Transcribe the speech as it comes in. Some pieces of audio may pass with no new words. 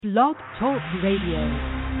Blog Talk Radio.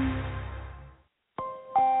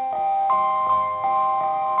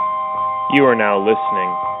 You are now listening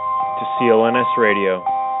to CLNS Radio,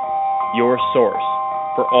 your source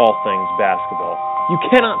for all things basketball. You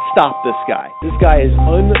cannot stop this guy. This guy is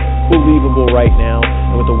unbelievable right now,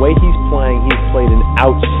 and with the way he's playing, he's played an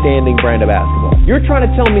outstanding brand of basketball. You're trying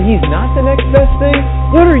to tell me he's not the next best thing?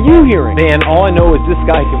 What are you hearing? Man, all I know is this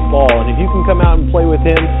guy can ball, and if you can come out and play with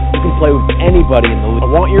him, you can play with anybody in the league.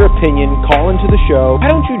 I want your opinion. Call into the show.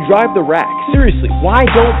 Why don't you drive the rack? Seriously, why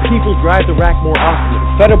don't people drive the rack more often?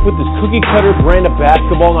 I'm fed up with this cookie-cutter brand of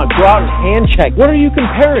basketball. Now go out and hand check. What are you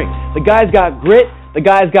comparing? The guy's got grit, the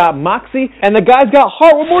guy's got moxie, and the guy's got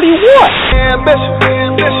heart. What more do you want? Ambition.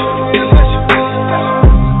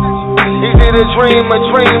 Easy to dream a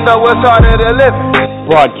dream, though it's harder to live.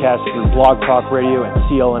 Broadcast through Blog Talk Radio and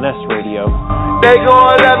CLNS Radio. They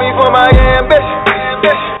gon' let me for my ambition.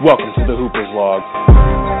 Welcome to the Hooper's Log.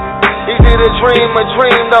 Easy to dream a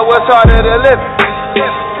dream, though it's harder to live.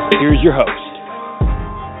 Here's your host,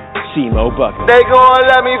 Cmo Buckets. They gon'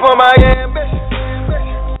 let me for my ambition.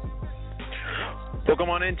 Welcome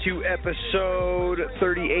on into episode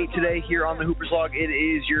 38 today here on the Hooper's Log. It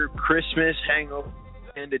is your Christmas hangover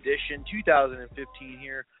edition 2015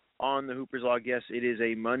 here on the Hooper's Log. Yes, it is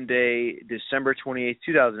a Monday, December 28th,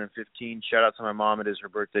 2015. Shout out to my mom. It is her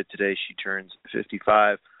birthday today. She turns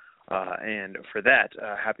 55. And for that,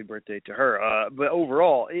 happy birthday to her. But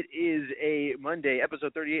overall, it is a Monday,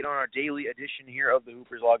 episode 38 on our daily edition here of the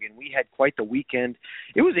Hooper's Log. And we had quite the weekend.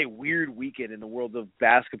 It was a weird weekend in the world of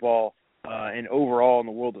basketball. And overall in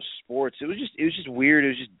the world of sports, it was just weird. It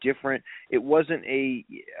was just different. It wasn't a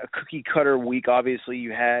cookie cutter week. Obviously,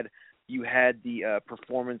 you had the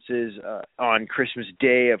performances on Christmas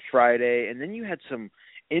Day of Friday, and then you had some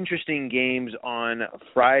interesting games on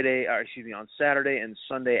on Saturday and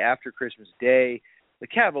Sunday after Christmas Day. The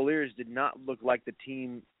Cavaliers did not look like the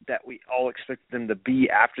team that we all expected them to be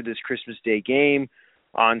after this Christmas Day game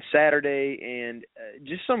on Saturday, and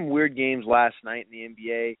just some weird games last night in the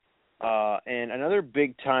NBA. And another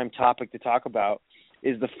big-time topic to talk about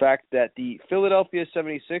is the fact that the Philadelphia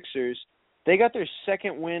 76ers, they got their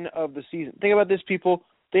second win of the season. Think about this, people.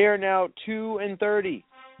 They are now 2-30.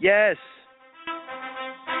 Yes.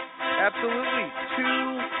 Absolutely.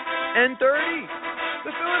 2-30.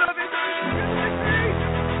 The Philadelphia 76ers.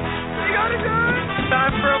 They got it done.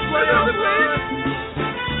 Time for a playoff win.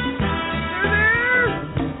 They're there.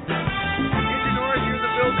 Andrew Norris, you're in the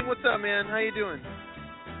building. What's up, man? How you doing?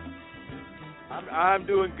 I'm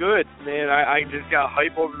doing good, man. I just got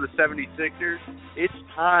hype over the 76ers. It's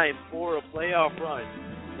time for a playoff run.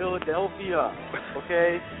 Philadelphia,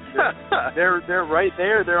 okay? They're right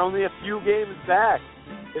there. They're only a few games back.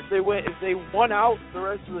 If they won out the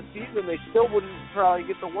rest of the season, they still wouldn't probably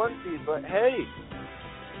get the 1 seed. But hey,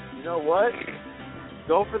 you know what?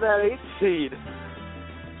 Go for that 8 seed.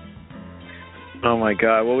 Oh my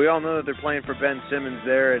God! Well, we all know that they're playing for Ben Simmons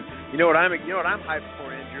there, and you know what I'm hyped for,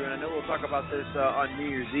 Andrew. And I know we'll talk about this on New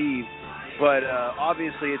Year's Eve, but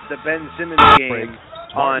obviously it's the Ben Simmons game.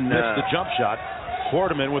 Martin missed the jump shot.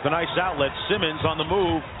 Quarterman with a nice outlet. Simmons on the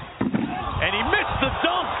move, and he missed the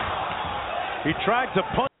dunk. He tried to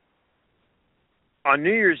punch. On New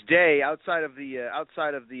Year's Day, outside of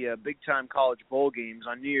the big time college bowl games,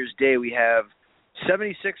 on New Year's Day we have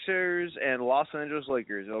 76ers and Los Angeles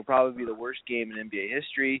Lakers. It'll probably be the worst game in NBA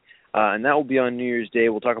history, and that will be on New Year's Day.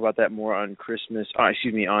 We'll talk about that more on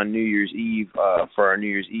on New Year's Eve for our New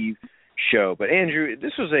Year's Eve show. But Andrew,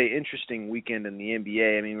 this was an interesting weekend in the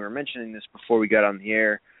NBA. I mean, we were mentioning this before we got on the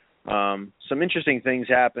air. Some interesting things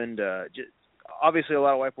happened. Obviously, a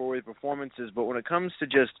lot of wipe-worthy performances, but when it comes to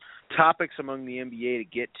just topics among the NBA to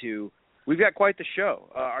get to, we've got quite the show.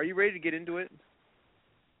 Are you ready to get into it?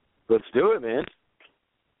 Let's do it, man.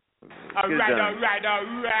 All right. We're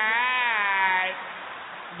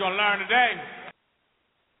going to learn today.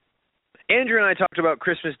 Andrew and I talked about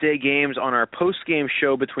Christmas Day games on our post-game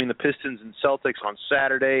show between the Pistons and Celtics on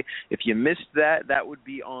Saturday. If you missed that, that would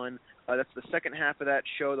be on that's the second half of that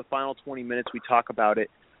show, the final 20 minutes. We talk about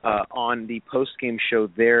it on the post-game show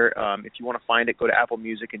there. If you want to find it, go to Apple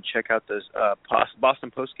Music and check out those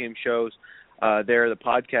Boston post-game shows. There, the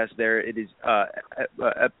podcast there. It is,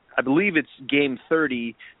 I believe it's game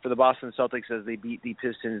 30 for the Boston Celtics as they beat the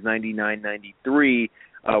Pistons 99-93.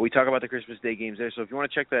 We talk about the Christmas Day games there, so if you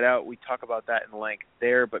want to check that out, we talk about that in length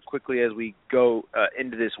there. But quickly as we go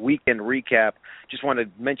into this weekend recap, just want to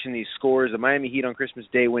mention these scores. The Miami Heat on Christmas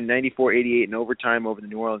Day win 94-88 in overtime over the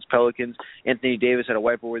New Orleans Pelicans. Anthony Davis had a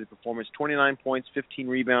wiper-worthy performance, 29 points, 15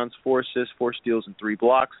 rebounds, 4 assists, 4 steals, and 3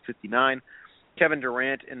 blocks, 59. Kevin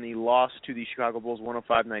Durant in the loss to the Chicago Bulls,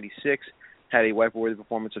 105-96. had a wipe-worthy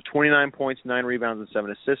performance of 29 points, 9 rebounds, and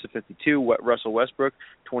 7 assists, a 52. Russell Westbrook,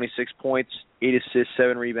 26 points, 8 assists,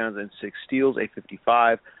 7 rebounds, and 6 steals, a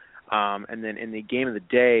 55. And then in the game of the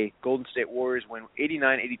day, Golden State Warriors win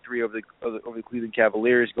 89-83 over the Cleveland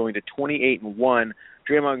Cavaliers, going to 28-1.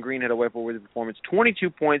 Draymond Green had a wipe-worthy performance, 22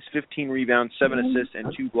 points, 15 rebounds, 7 assists,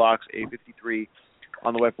 and 2 blocks, a 53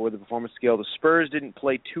 on the wipe-worthy performance scale. The Spurs didn't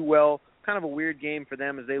play too well. Kind of a weird game for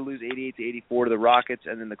them as they lose 88-84 to the Rockets,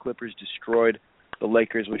 and then the Clippers destroyed the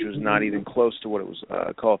Lakers, which was not even close to what it was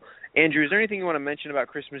called. Andrew, is there anything you want to mention about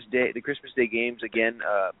Christmas Day, the Christmas Day games again,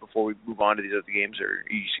 before we move on to these other games, or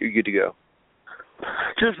are you good to go?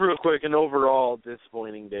 Just real quick, an overall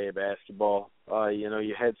disappointing day of basketball.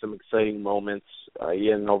 You had some exciting moments.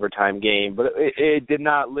 You had an overtime game, but it did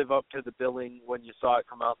not live up to the billing. When you saw it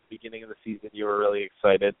come out at the beginning of the season, you were really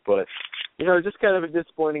excited. But, just kind of a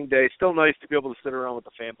disappointing day. Still nice to be able to sit around with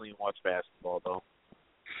the family and watch basketball, though.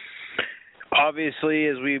 Obviously,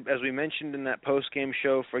 as we mentioned in that post-game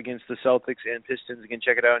show against the Celtics and Pistons, you can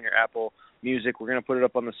check it out on your Apple Music. We're going to put it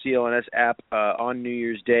up on the CLNS app on New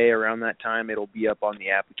Year's Day. Around that time, it'll be up on the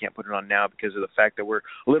app. We can't put it on now because of the fact that we're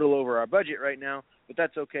a little over our budget right now, but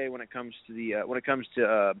that's okay when it comes to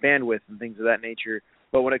bandwidth and things of that nature.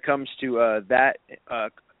 But when it comes to that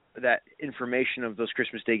information of those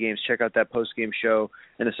Christmas Day games, check out that post-game show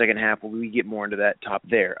in the second half where we get more into that top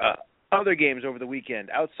there. Other games over the weekend.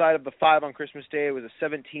 Outside of the 5 on Christmas Day, it was a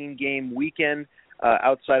 17-game weekend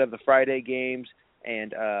outside of the Friday games.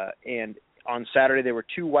 And on Saturday, there were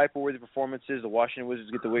 2 wipe-worthy performances. The Washington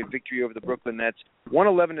Wizards get the victory over the Brooklyn Nets,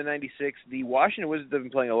 111-96. The Washington Wizards have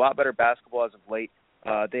been playing a lot better basketball as of late.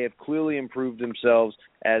 They have clearly improved themselves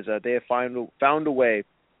as they have found a way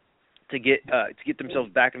to get themselves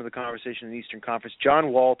back into the conversation in the Eastern Conference.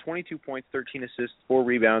 John Wall, 22 points, 13 assists, 4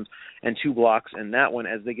 rebounds, and 2 blocks in that one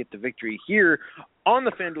as they get the victory here on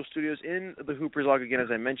the FanDuel Studios in the Hoopers Log. Again,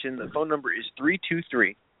 as I mentioned, the phone number is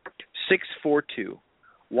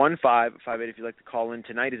 323-642-1558 if you'd like to call in.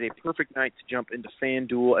 Tonight is a perfect night to jump into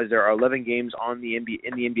FanDuel as there are 11 games on the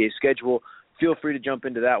NBA schedule. Feel free to jump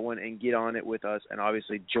into that one and get on it with us, and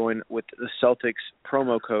obviously join with the Celtics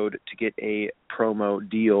promo code to get a promo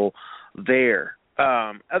deal there.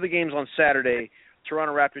 Other games on Saturday,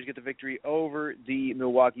 Toronto Raptors get the victory over the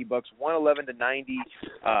Milwaukee Bucks,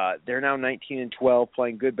 111-90. They're now 19-12,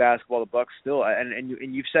 playing good basketball. The Bucks still,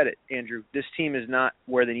 and you've said it, Andrew. This team is not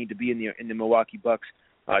where they need to be in the Milwaukee Bucks.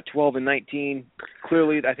 12-19.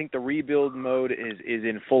 Clearly, I think the rebuild mode is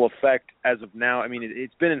in full effect as of now. I mean,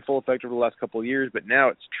 it's been in full effect over the last couple of years, but now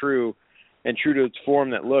it's true to its form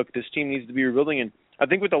that, look, this team needs to be rebuilding. And I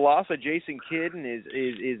think with the loss of Jason Kidd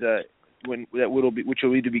which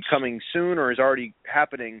will either be coming soon or is already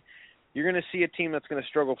happening, you're going to see a team that's going to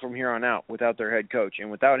struggle from here on out without their head coach.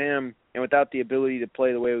 And without him and without the ability to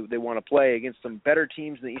play the way they want to play against some better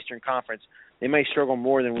teams in the Eastern Conference, they may struggle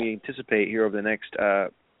more than we anticipate here over the next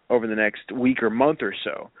week or month or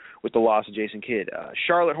so with the loss of Jason Kidd.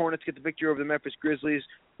 Charlotte Hornets get the victory over the Memphis Grizzlies,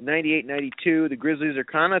 98-92. The Grizzlies are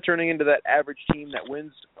kind of turning into that average team that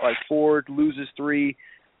wins like 4, loses 3.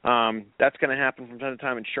 That's going to happen from time to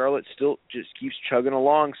time, and Charlotte still just keeps chugging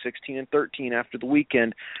along, 16-13 after the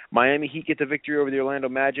weekend. Miami Heat get the victory over the Orlando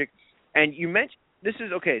Magic, and you mentioned this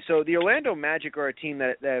is okay. So the Orlando Magic are a team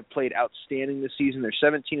that have played outstanding this season. They're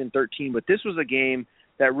 17-13, but this was a game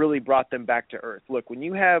that really brought them back to earth. Look, when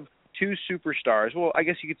you have 2 superstars, well, I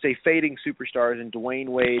guess you could say fading superstars in Dwayne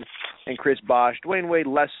Wade and Chris Bosh. Dwayne Wade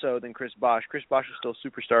less so than Chris Bosh. Chris Bosh is still a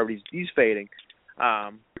superstar, but he's fading.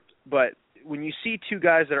 But when you see 2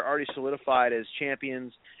 guys that are already solidified as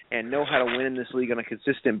champions and know how to win in this league on a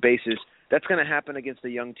consistent basis, that's going to happen against a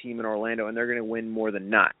young team in Orlando, and they're going to win more than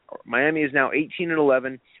not. Miami is now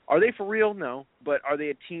 18-11. Are they for real? No. But are they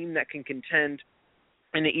a team that can contend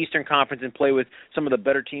in the Eastern Conference and play with some of the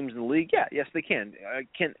better teams in the league? Yeah, yes, they can.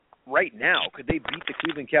 Right now, could they beat the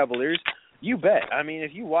Cleveland Cavaliers? You bet. I mean,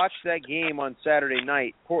 if you watch that game on Saturday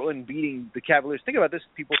night, Portland beating the Cavaliers, think about this,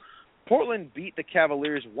 people. Portland beat the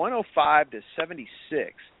Cavaliers 105-76.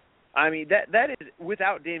 I mean, that is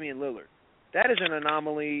without Damian Lillard. That is an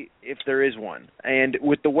anomaly if there is one. And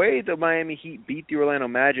with the way the Miami Heat beat the Orlando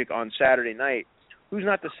Magic on Saturday night, who's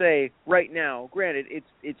not to say right now, granted,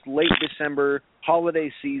 it's late December,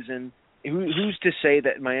 holiday season, who's to say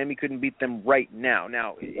that Miami couldn't beat them right now?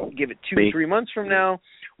 Now, give it 2-3 months from now,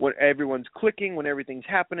 when everyone's clicking, when everything's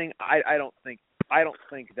happening, I don't think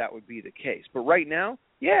that would be the case. But right now,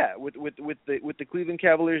 yeah, with the Cleveland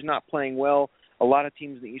Cavaliers not playing well, a lot of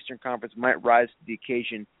teams in the Eastern Conference might rise to the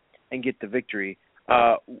occasion and get the victory.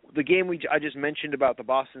 The game I just mentioned about the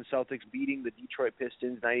Boston Celtics beating the Detroit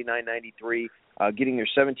Pistons 99-93, getting their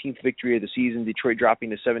 17th victory of the season. Detroit dropping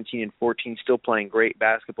to 17-14, still playing great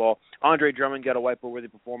basketball. Andre Drummond got a wiper-worthy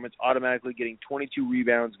performance, automatically getting 22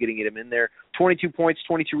 rebounds, getting him in there. 22 points,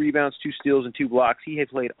 22 rebounds, 2 steals, and 2 blocks. He had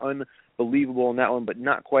played unbelievable in that one, but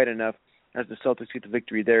not quite enough as the Celtics get the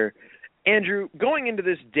victory there. Andrew, going into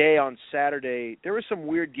this day on Saturday, there were some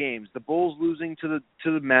weird games. The Bulls losing to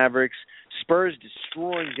the Mavericks, Spurs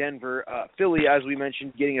destroying Denver, Philly, as we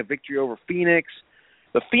mentioned, getting a victory over Phoenix.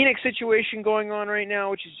 The Phoenix situation going on right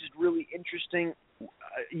now, which is just really interesting.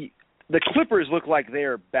 The Clippers look like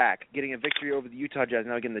they're back, getting a victory over the Utah Jazz.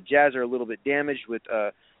 Now, again, the Jazz are a little bit damaged with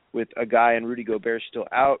a guy and Rudy Gobert still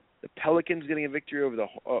out. The Pelicans getting a victory over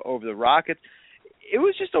the Rockets. It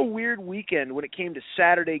was just a weird weekend when it came to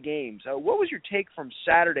Saturday games. What was your take from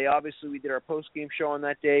Saturday? Obviously, we did our post-game show on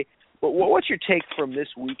that day. But what's your take from this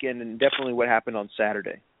weekend and definitely what happened on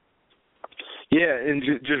Saturday? Yeah, and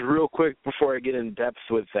just real quick before I get in depth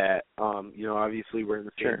with that, obviously we're in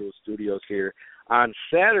the FanDuel studios here. On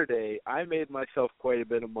Saturday, I made myself quite a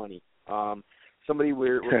bit of money. Somebody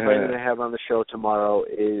we're planning to have on the show tomorrow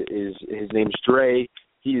is his name's Dre.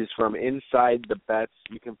 He is from Inside the Bets.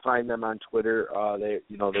 You can find them on Twitter.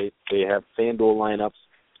 They have FanDuel lineups.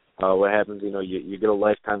 What happens, you get a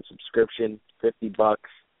lifetime subscription, $50,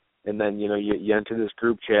 and then you enter this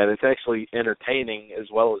group chat. It's actually entertaining as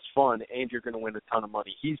well as fun, and you're going to win a ton of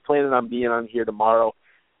money. He's planning on being on here tomorrow.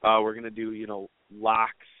 We're going to do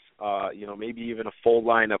locks, maybe even a full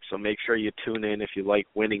lineup. So make sure you tune in if you like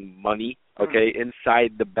winning money. Okay,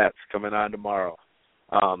 Inside the Bets coming on tomorrow.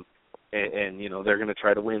 And they're going to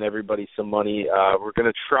try to win everybody some money. We're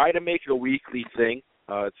going to try to make it a weekly thing.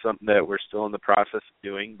 It's something that we're still in the process of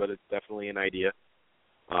doing, but it's definitely an idea.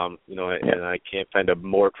 And I can't find a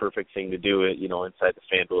more perfect thing to do it, inside the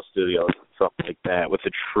FanDuel studios, something like that with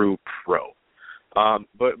a true pro.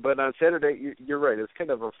 But on Saturday, you're right. It's kind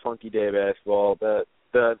of a funky day of basketball. The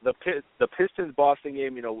Pistons Boston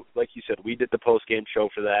game, like you said, we did the post game show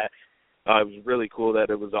for that. It was really cool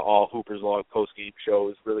that it was an all Hoopers Log post-game show. It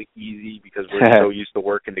was really easy because we're so used to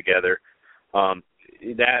working together.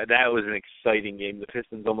 That was an exciting game. The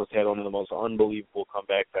Pistons almost had one of the most unbelievable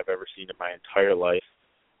comebacks I've ever seen in my entire life,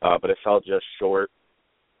 but it fell just short.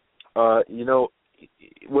 When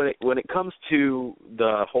it comes to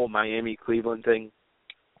the whole Miami-Cleveland thing,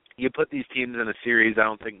 you put these teams in a series, I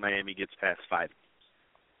don't think Miami gets past 5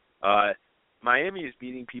 games. Miami is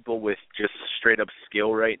beating people with just straight-up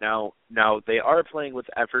skill right now. Now, they are playing with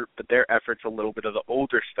effort, but their effort's a little bit of the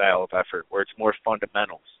older style of effort where it's more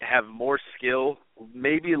fundamentals. Have more skill,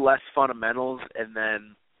 maybe less fundamentals, and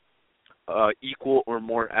then equal or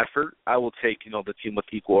more effort. I will take, the team with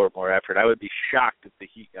equal or more effort. I would be shocked if the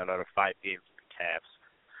Heat got out of 5 games with the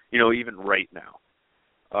Cavs, even right now.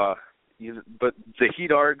 But the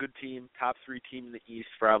Heat are a good team, top 3 team in the East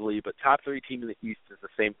probably, but top 3 team in the East is the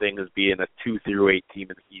same thing as being a 2 through 8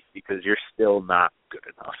 team in the East because you're still not good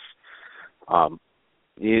enough.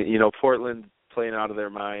 Portland playing out of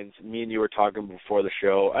their minds. Me and you were talking before the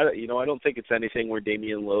show. I don't think it's anything where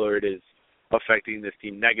Damian Lillard is affecting this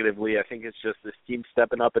team negatively. I think it's just this team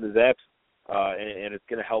stepping up in his absence, and it's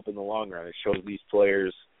going to help in the long run. It shows these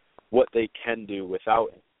players what they can do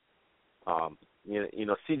without him.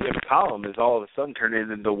 CJ McCollum is all of a sudden turning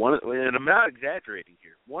into one, and I'm not exaggerating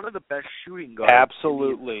here, one of the best shooting guards in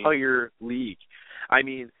the entire league. I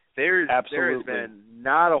mean, there has been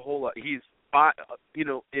not a whole lot. He's,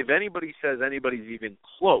 if anybody says anybody's even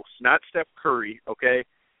close, not Steph Curry, okay,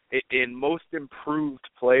 in most improved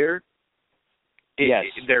player,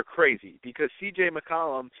 they're crazy because CJ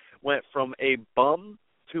McCollum went from a bum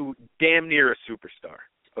to damn near a superstar,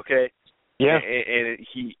 okay? Yeah, and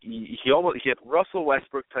he almost hit Russell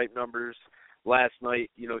Westbrook type numbers last night.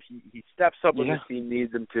 He steps up when the team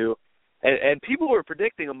needs him to, and people were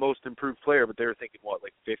predicting a most improved player, but they were thinking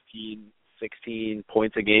like 15, 16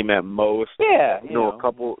 points a game at most. Yeah, a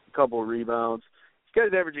couple rebounds. This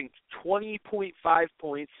guy's averaging 20.5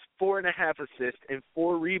 points, 4.5 assists, and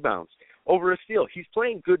 4 rebounds over a steal. He's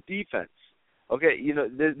playing good defense. Okay,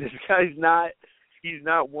 this guy's he's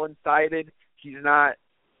not one-sided. He's not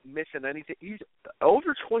missing anything. He's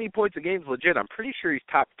over 20 points a game is legit. I'm pretty sure he's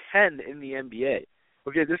top 10 in the NBA.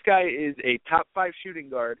 Okay, this guy is a top 5 shooting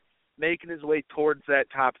guard making his way towards that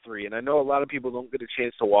top 3. And I know a lot of people don't get a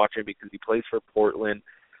chance to watch him because he plays for Portland,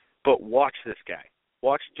 but watch this guy.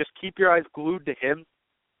 Just keep your eyes glued to him,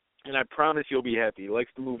 and I promise you'll be happy. He likes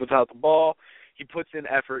to move without the ball. He puts in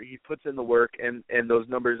effort. He puts in the work, and those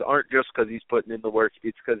numbers aren't just because he's putting in the work.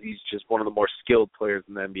 It's because he's just one of the more skilled players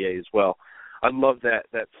in the NBA as well. I love that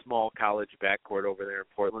small college backcourt over there in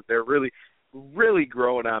Portland. They're really really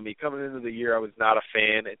growing on me. Coming into the year, I was not a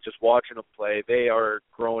fan, and just watching them play, they are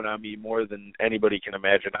growing on me more than anybody can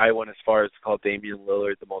imagine. I went as far as to call Damian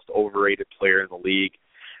Lillard the most overrated player in the league.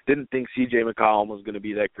 Didn't think C.J. McCollum was going to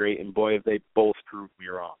be that great, and boy, have they both proved me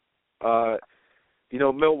wrong.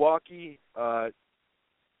 Milwaukee,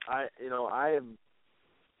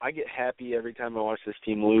 I get happy every time I watch this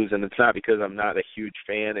team lose, and it's not because I'm not a huge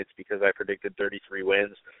fan. It's because I predicted 33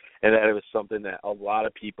 wins, and that it was something that a lot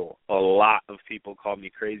of people called me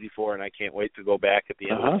crazy for, and I can't wait to go back at the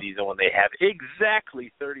end of the season when they have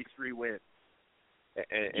exactly 33 wins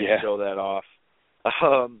and show that off.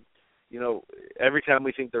 Every time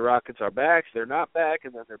we think the Rockets are back, they're not back,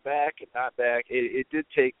 and then they're back and not back. It did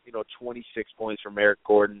take 26 points from Eric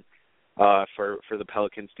Gordon for the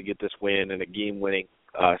Pelicans to get this win, and a game-winning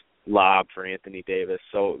lob for Anthony Davis.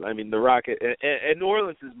 So, I mean, the Rocket and New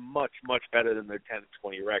Orleans is much, much better than their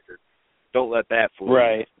 10-20 record. Don't let that fool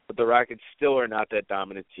you. But the Rockets still are not that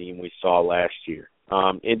dominant team we saw last year.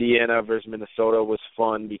 Indiana versus Minnesota was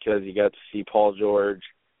fun because you got to see Paul George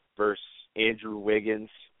versus Andrew Wiggins,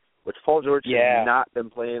 which Paul George has not been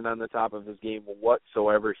playing on the top of his game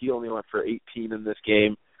whatsoever. He only went for 18 in this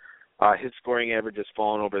game. His scoring average has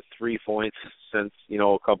fallen over 3 points since,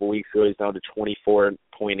 a couple weeks ago. He's down to 24.8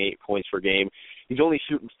 points per game. He's only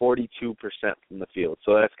shooting 42% from the field,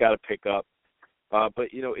 so that's got to pick up. But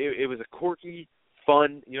it was a quirky,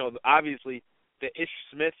 fun, obviously the Ish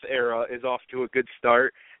Smith era is off to a good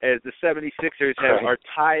start, as the 76ers are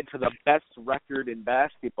tied for the best record in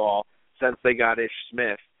basketball since they got Ish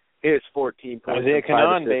Smith. His 14 points. Isaiah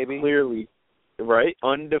Canaan, baby. Clearly, right?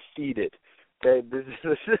 Undefeated. Okay, this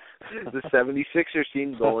is the 76ers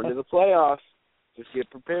team going to the playoffs. Just get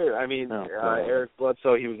prepared. I mean, Eric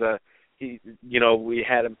Bledsoe, we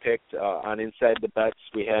had him picked on Inside the Bets.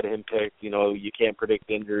 We had him picked. You can't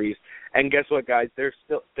predict injuries. And guess what, guys?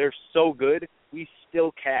 They're so good. We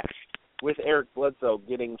still cashed with Eric Bledsoe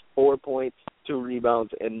getting 4 points, 2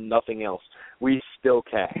 rebounds, and nothing else. We still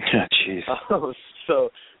cashed. Jeez.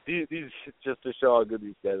 So these just to show how good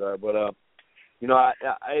these guys are, but.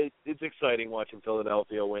 It's exciting watching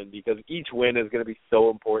Philadelphia win because each win is going to be so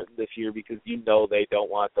important this year because they don't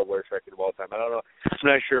want the worst record of all time. I don't know. I'm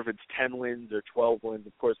not sure if it's 10 wins or 12 wins.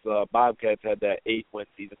 Of course, the Bobcats had that 8-win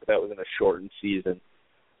season, but that was in a shortened season.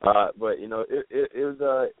 But it was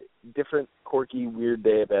a different, quirky, weird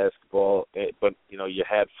day of basketball. But you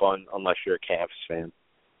had fun unless you're a Cavs fan.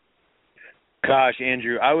 Gosh,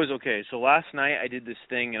 Andrew, I was okay. So last night I did this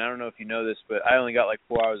thing, and I don't know if you know this, but I only got like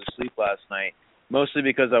 4 hours of sleep last night. Mostly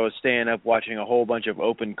because I was staying up watching a whole bunch of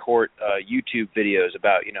open court YouTube videos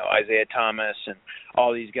about, Isaiah Thomas and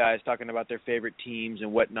all these guys talking about their favorite teams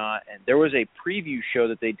and whatnot. And there was a preview show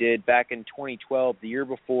that they did back in 2012, the year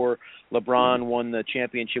before LeBron won the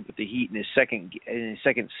championship with the Heat in his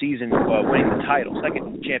second season, winning the title,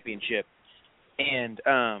 second championship. And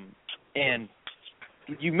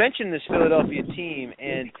you mentioned this Philadelphia team,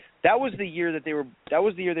 and that was the year they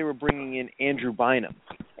were bringing in Andrew Bynum.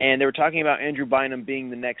 And they were talking about Andrew Bynum being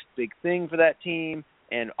the next big thing for that team.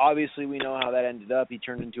 And obviously we know how that ended up. He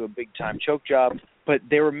turned into a big-time choke job. But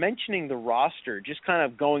they were mentioning the roster, just kind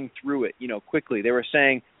of going through it, quickly. They were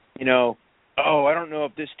saying, I don't know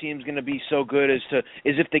if this team's going to be so good as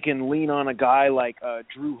if they can lean on a guy like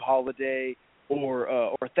Drew Holiday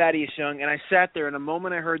or Thaddeus Young. And I sat there, and the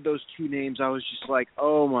moment I heard those two names, I was just like,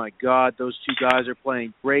 oh, my God, those two guys are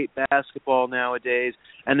playing great basketball nowadays,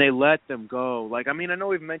 and they let them go. I know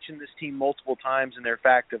we've mentioned this team multiple times in their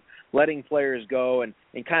fact of letting players go and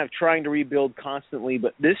kind of trying to rebuild constantly,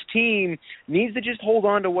 but this team needs to just hold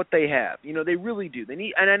on to what they have. They really do.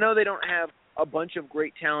 And I know they don't have a bunch of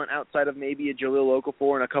great talent outside of maybe a Jahlil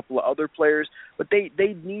Okafor and a couple of other players, but they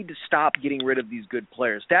need to stop getting rid of these good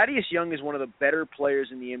players. Thaddeus Young is one of the better players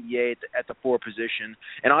in the NBA at the 4 position,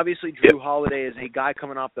 and obviously Drew Holiday is a guy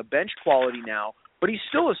coming off the bench quality now, but he's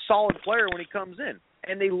still a solid player when he comes in.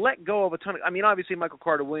 And they let go of a ton of – obviously Michael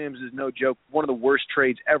Carter-Williams is no joke, one of the worst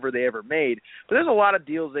trades they ever made, but there's a lot of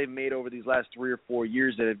deals they've made over these last 3 or 4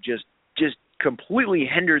 years that have just completely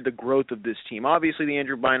hindered the growth of this team. Obviously, the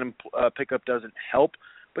Andrew Bynum pickup doesn't help,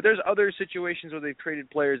 but there's other situations where they've traded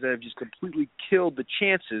players that have just completely killed the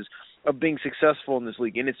chances of being successful in this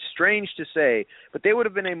league. And it's strange to say, but they would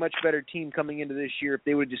have been a much better team coming into this year if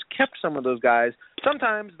they would have just kept some of those guys.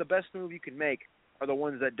 Sometimes the best move you can make are the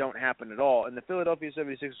ones that don't happen at all. And the Philadelphia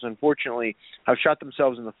 76ers, unfortunately, have shot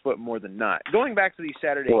themselves in the foot more than not. Going back to these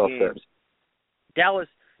Saturday games,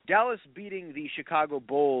 Dallas beating the Chicago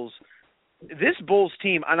Bulls. This Bulls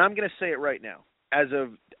team, and I'm going to say it right now,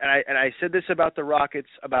 and I said this about the Rockets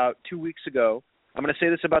about 2 weeks ago. I'm going to say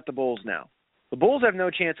this about the Bulls now. The Bulls have no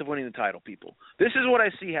chance of winning the title, people. This is what I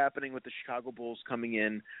see happening with the Chicago Bulls coming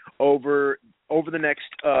in over the next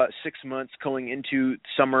 6 months going into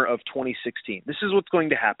summer of 2016. This is what's going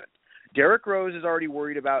to happen. Derrick Rose is already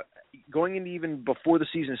worried about, going into even before the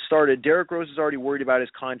season started, Derrick Rose is already worried about his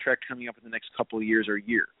contract coming up in the next couple of years or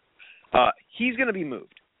year. He's going to be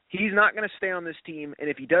moved. He's not going to stay on this team, and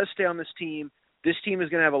if he does stay on this team is going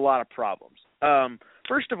to have a lot of problems.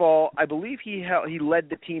 First of all, I believe he led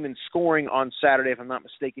the team in scoring on Saturday, if I'm not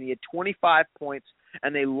mistaken. He had 25 points,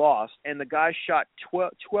 and they lost, and the guy shot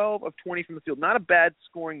 12 of 20 from the field. Not a bad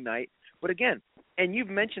scoring night, but again, and you've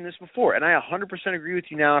mentioned this before, and I 100% agree with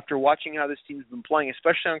you now after watching how this team's been playing,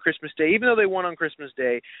 especially on Christmas Day. Even though they won on Christmas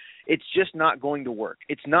Day, it's just not going to work.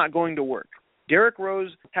 It's not going to work. Derrick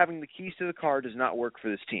Rose having the keys to the car does not work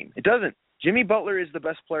for this team. It doesn't. Jimmy Butler is the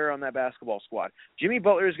best player on that basketball squad. Jimmy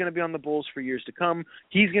Butler is going to be on the Bulls for years to come.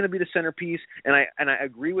 He's going to be the centerpiece, and I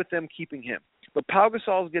agree with them keeping him. But Pau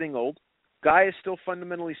Gasol is getting old. Guy is still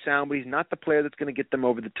fundamentally sound, but he's not the player that's going to get them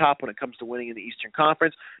over the top when it comes to winning in the Eastern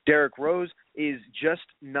Conference. Derrick Rose is just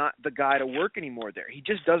not the guy to work anymore there. He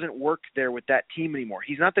just doesn't work there with that team anymore.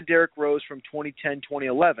 He's not the Derrick Rose from 2010,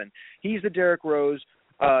 2011. He's the Derrick Rose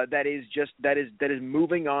that is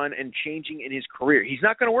moving on and changing in his career. He's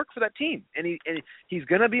not going to work for that team, and he's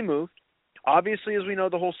going to be moved. Obviously, as we know,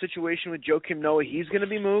 the whole situation with Joakim Noah, he's going to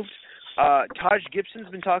be moved. Taj Gibson's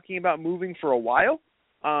been talking about moving for a while.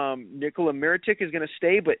 Nikola Mirotic is going to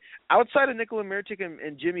stay, but outside of Nikola Mirotic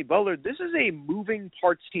and Jimmy Butler, this is a moving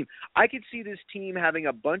parts team. I could see this team having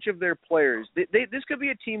a bunch of their players. This could be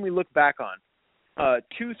a team we look back on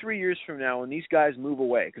 2-3 years from now when these guys move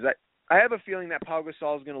away, because I have a feeling that Pau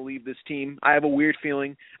Gasol is going to leave this team. I have a weird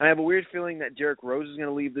feeling. I have a weird feeling that Derrick Rose is going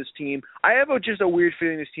to leave this team. I have just a weird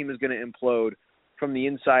feeling this team is going to implode from the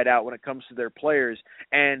inside out when it comes to their players.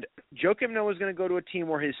 And Joakim Noah is going to go to a team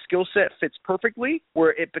where his skill set fits perfectly,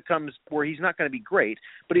 where he's not going to be great,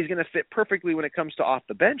 but he's going to fit perfectly when it comes to off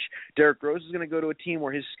the bench. Derrick Rose is going to go to a team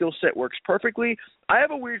where his skill set works perfectly. I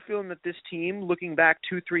have a weird feeling that this team, looking back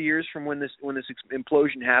 2-3 years from when this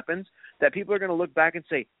implosion happens, that people are going to look back and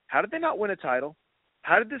say, how did they not win a title?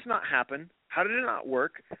 How did this not happen? How did it not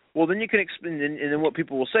work? Well, then you can explain, and then what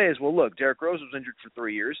people will say is, well, look, Derrick Rose was injured for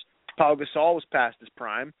 3 years. Pau Gasol was past his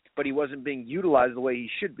prime, but he wasn't being utilized the way he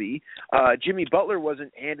should be. Jimmy Butler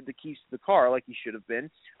wasn't handed the keys to the car like he should have been.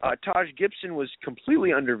 Taj Gibson was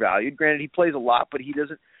completely undervalued. Granted, he plays a lot, but he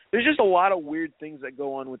doesn't. There's just a lot of weird things that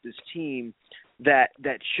go on with this team that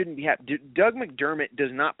shouldn't be happening. Doug McDermott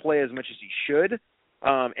does not play as much as he should.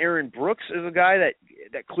 Aaron Brooks is a guy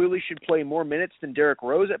that clearly should play more minutes than Derrick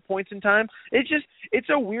Rose at points in time. It's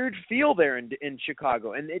a weird feel there in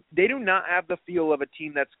Chicago, and they do not have the feel of a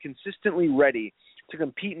team that's consistently ready to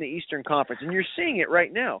compete in the Eastern Conference, and you're seeing it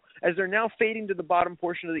right now as they're now fading to the bottom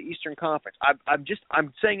portion of the Eastern Conference.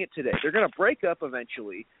 I'm saying it today. They're going to break up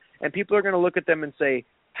eventually, and people are going to look at them and say,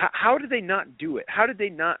 how did they not do it? How did they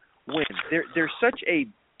not win? They're such a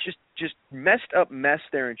just messed up mess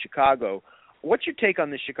there in Chicago. What's your take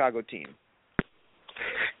on this Chicago team?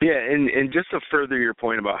 Yeah, and just to further your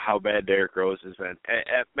point about how bad Derrick Rose has been,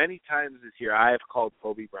 at many times this year I have called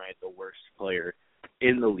Kobe Bryant the worst player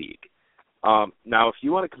in the league. Now, if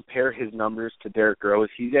you want to compare his numbers to Derrick Rose,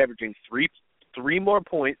 he's averaging three more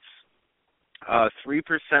points, 3%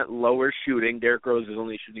 lower shooting. Derrick Rose is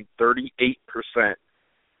only shooting 38%.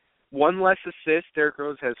 One less assist. Derrick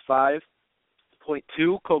Rose has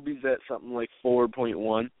 5.2. Kobe's at something like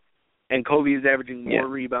 4.1. And Kobe is averaging more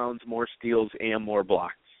rebounds, more steals, and more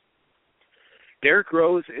blocks. Derrick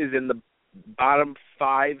Rose is in the bottom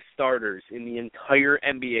 5 starters in the entire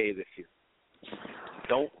NBA this year.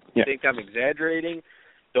 Don't think I'm exaggerating.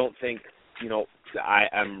 Don't think,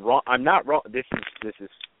 I'm wrong. I'm not wrong. This is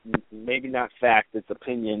maybe not fact, it's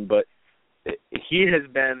opinion, but he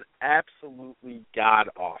has been absolutely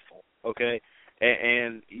god-awful, okay?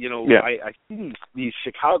 And I see these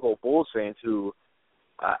Chicago Bulls fans who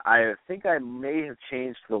I think I may have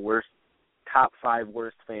changed to the top 5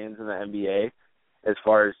 worst fans in the NBA as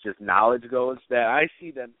far as just knowledge goes, that I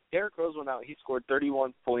see them. Derrick Rose went out, he scored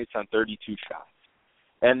 31 points on 32 shots.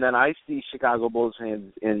 And then I see Chicago Bulls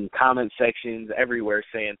fans in comment sections everywhere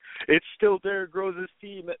saying, it's still Derrick Rose's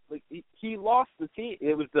team. Like, he lost the team.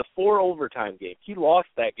 It was the 4 overtime game. He lost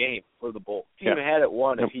that game for the Bulls. He even had it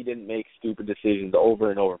won if he didn't make stupid decisions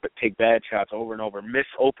over and over, but take bad shots over and over, miss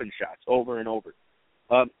open shots over and over.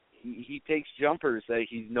 He takes jumpers that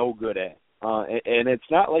he's no good at. And it's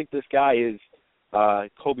not like this guy is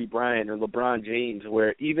Kobe Bryant or LeBron James,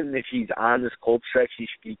 where even if he's on this cold stretch, he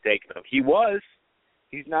should be taking them. He was.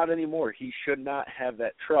 He's not anymore. He should not have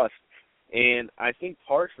that trust. And I think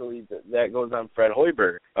partially that goes on Fred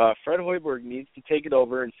Hoiberg. Fred Hoiberg needs to take it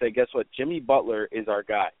over and say, guess what, Jimmy Butler is our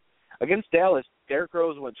guy. Against Dallas, Derrick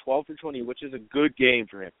Rose went 12 for 20, which is a good game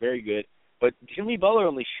for him, very good. But Jimmy Butler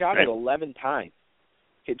only shot it 11 times.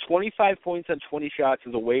 Hit 25 points on 20 shots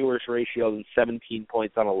is a way worse ratio than 17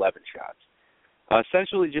 points on 11 shots.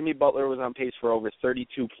 Essentially, Jimmy Butler was on pace for over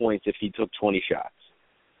 32 points if he took 20 shots.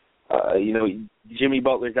 Jimmy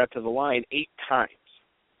Butler got to the line 8 times.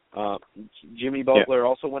 Jimmy Butler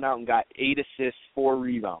also went out and got 8 assists, 4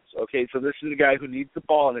 rebounds. Okay, so this is a guy who needs the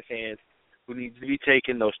ball in his hands, who needs to be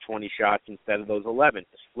taking those 20 shots instead of those 11.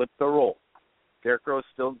 Just flip the role. Derrick Rose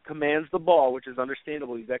still commands the ball, which is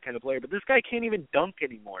understandable. He's that kind of player. But this guy can't even dunk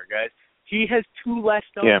anymore, guys. He has 2 less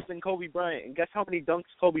dunks than Kobe Bryant. And guess how many dunks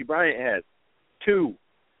Kobe Bryant has? 2.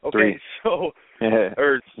 Okay, 3. So,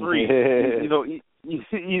 or 3.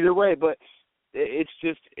 Either way. But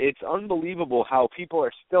it's unbelievable how people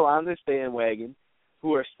are still on this bandwagon,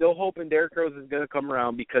 who are still hoping Derrick Rose is going to come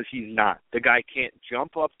around, because he's not. The guy can't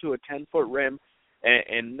jump up to a 10-foot rim.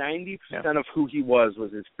 And 90% of who he was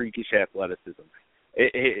his freakish athleticism.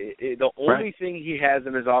 The only thing he has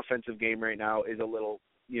in his offensive game right now is a little,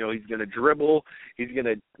 he's going to dribble, he's going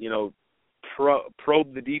to,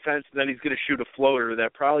 probe the defense, and then he's going to shoot a floater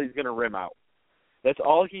that probably is going to rim out. That's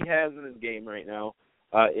all he has in his game right now.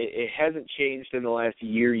 It hasn't changed in the last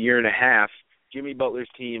year and a half. Jimmy Butler's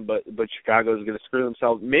team, but Chicago is going to screw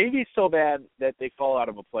themselves. Maybe so bad that they fall out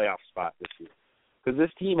of a playoff spot this year. Because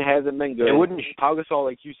this team hasn't been good. Pau Gasol,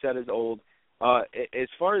 like you said, is old. As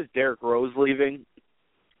far as Derrick Rose leaving,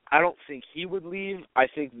 I don't think he would leave. I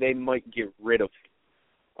think they might get rid of him.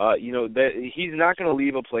 He's not going to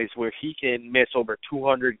leave a place where he can miss over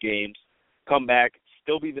 200 games, come back,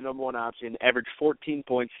 still be the number one option, average 14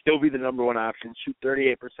 points, still be the number one option, shoot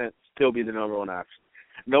 38%, still be the number one option.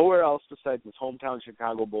 Nowhere else besides his hometown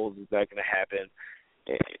Chicago Bulls is that going to happen.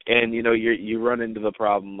 And you run into the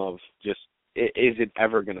problem of just, is it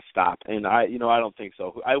ever going to stop? And I don't think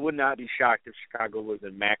so. I would not be shocked if Chicago was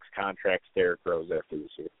in max contracts Derrick Rose after this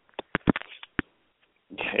year.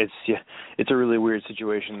 It's a really weird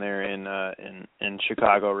situation there in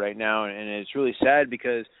Chicago right now, and it's really sad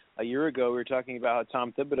because a year ago we were talking about how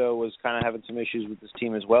Tom Thibodeau was kind of having some issues with his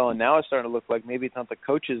team as well, and now it's starting to look like maybe it's not the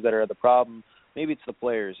coaches that are the problem, maybe it's the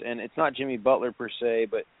players, and it's not Jimmy Butler per se,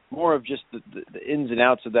 but more of just the ins and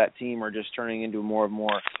outs of that team are just turning into more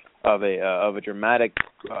of a dramatic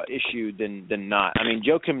issue than not. I mean,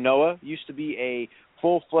 Joakim Noah used to be a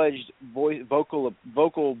full-fledged vocal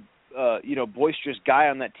boisterous guy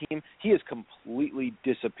on that team. He has completely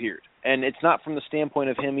disappeared, and it's not from the standpoint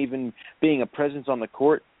of him even being a presence on the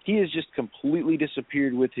court. He has just completely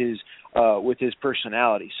disappeared with his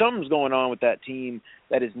personality. Something's going on with that team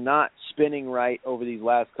that is not spinning right over these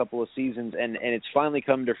last couple of seasons, and it's finally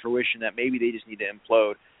come to fruition that maybe they just need to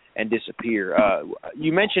implode and disappear.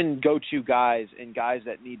 You mentioned go-to guys and guys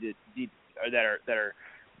that that are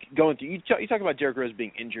going through. You talk about Derrick Rose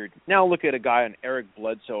being injured. Now look at a guy on Eric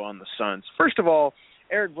Bledsoe on the Suns. First of all,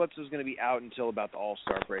 Eric Bledsoe is going to be out until about the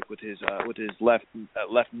All-Star break with his left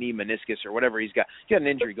knee meniscus or whatever he's got. He got an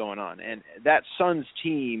injury going on, and that Suns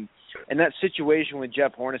team and that situation with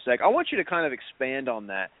Jeff Hornacek, I want you to kind of expand on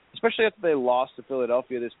that, especially after they lost to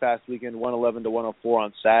Philadelphia this past weekend, 111-104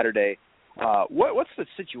 on Saturday. What's the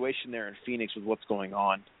situation there in Phoenix with what's going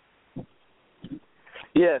on?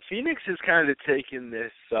 Yeah, Phoenix has kind of taken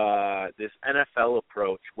this NFL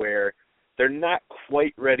approach where they're not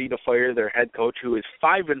quite ready to fire their head coach, who is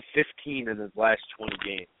 5-15 in his last 20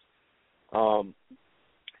 games,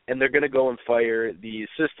 and they're going to go and fire the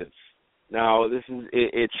assistants. Now,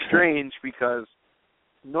 it's strange because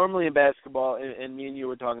normally in basketball, and me and you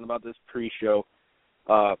were talking about this pre-show,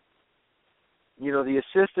 the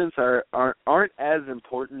assistants aren't as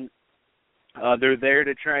important. They're there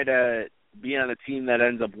to try to be on a team that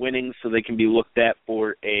ends up winning, so they can be looked at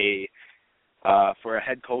for a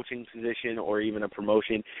head coaching position or even a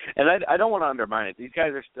promotion. And I don't want to undermine it. These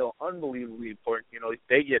guys are still unbelievably important.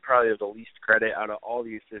 They get probably the least credit out of all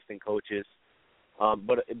the assistant coaches.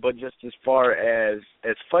 But just as far as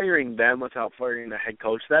firing them without firing the head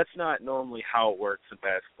coach, that's not normally how it works in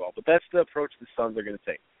basketball. But that's the approach the Suns are going to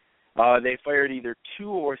take. They fired either 2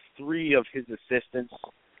 or 3 of his assistants.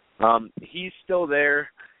 He's still there.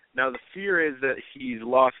 Now, the fear is that he's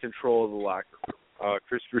lost control of the locker room.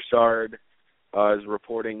 Chris Broussard is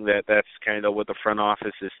reporting that that's kind of what the front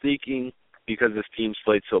office is thinking because this team's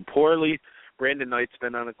played so poorly. Brandon Knight's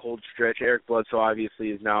been on a cold stretch. Eric Bledsoe obviously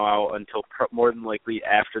is now out until more than likely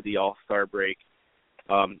after the All-Star break.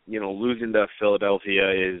 Losing to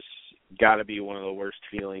Philadelphia is got to be one of the worst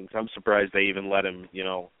feelings. I'm surprised they even let him,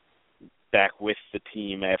 back with the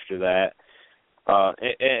team after that.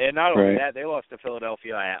 And not only that, they lost to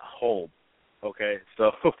Philadelphia at home. Okay,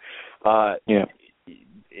 so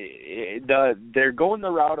they're going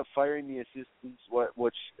the route of firing the assistants,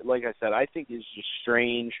 which, like I said, I think is just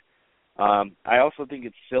strange. I also think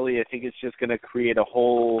it's silly. I think it's just going to create a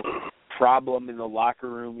whole problem in the locker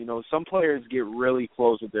room. You know, some players get really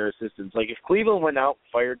close with their assistants. Like if Cleveland went out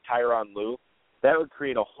and fired Tyronn Lue, that would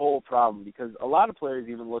create a whole problem because a lot of players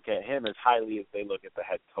even look at him as highly as they look at the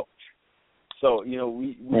head coach. So, you know,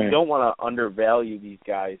 we don't want to undervalue these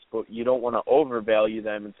guys, but you don't want to overvalue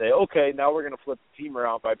them and say, okay, now we're going to flip the team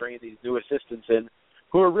around by bringing these new assistants in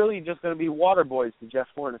who are really just going to be water boys to Jeff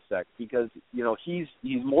Hornacek because, you know, he's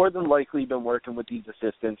more than likely been working with these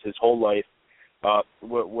assistants his whole life.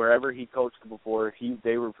 Wherever he coached before,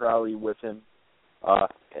 they were probably with him.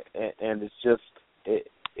 And it's just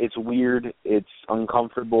it's weird, it's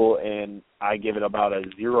uncomfortable, and I give it about a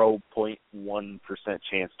 0.1%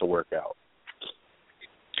 chance to work out.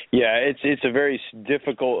 Yeah, it's a very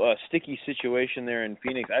difficult, sticky situation there in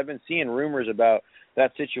Phoenix. I've been seeing rumors about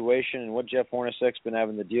that situation and what Jeff Hornacek's been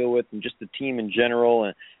having to deal with and just the team in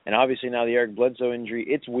general and obviously now the Eric Bledsoe injury.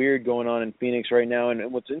 It's weird going on in Phoenix right now,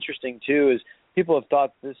 and what's interesting, too, is people have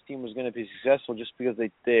thought this team was going to be successful just because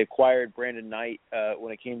they acquired Brandon Knight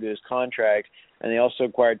when it came to his contract, and they also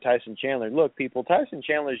acquired Tyson Chandler. Look, people, Tyson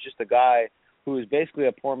Chandler is just a guy who is basically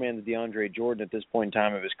a poor man's DeAndre Jordan at this point in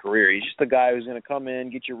time of his career. He's just a guy who's going to come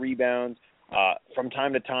in, get you rebounds from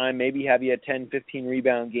time to time, maybe have you a 10, 15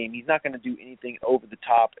 rebound game. He's not going to do anything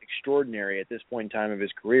over-the-top extraordinary at this point in time of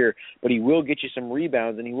his career, but he will get you some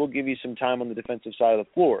rebounds, and he will give you some time on the defensive side of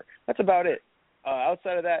the floor. That's about it.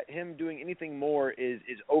 Outside of that, him doing anything more is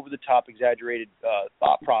over-the-top, exaggerated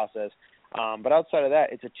thought process. But outside of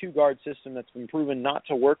that, it's a two-guard system that's been proven not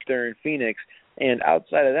to work there in Phoenix. And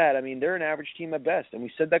outside of that, I mean, they're an average team at best. And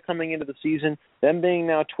we said that coming into the season. Them being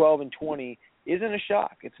now 12-20 isn't a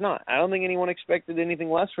shock. It's not. I don't think anyone expected anything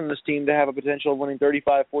less from this team to have a potential of winning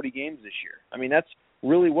 35, 40 games this year. I mean, that's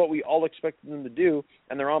really what we all expected them to do,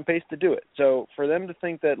 and they're on pace to do it. So for them to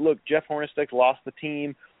think that, look, Jeff Hornacek lost the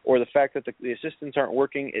team or the fact that the assistants aren't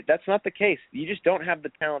working, that's not the case. You just don't have the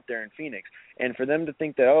talent there in Phoenix. And for them to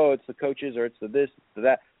think that, oh, it's the coaches or it's the this, the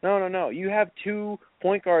that, no. You have two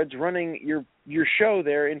point guards running your show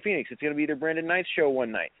there in Phoenix. It's going to be either Brandon Knight's show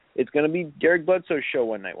one night. It's going to be Derek Bledsoe's show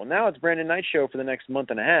one night. Well, now it's Brandon Knight's show for the next month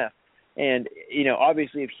and a half. And, you know,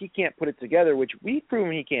 obviously if he can't put it together, which we've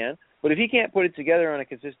proven he can, but if he can't put it together on a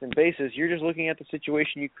consistent basis, you're just looking at the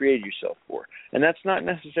situation you created yourself for. And that's not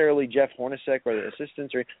necessarily Jeff Hornacek or the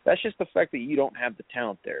assistants. That's just the fact that you don't have the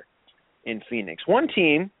talent there in Phoenix. One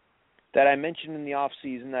team that I mentioned in the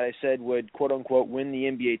offseason that I said would, quote-unquote, win the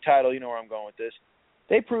NBA title, you know where I'm going with this,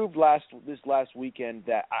 they proved this last weekend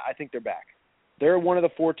that I think they're back. They're one of the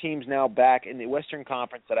four teams now back in the Western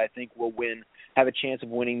Conference that I think will have a chance of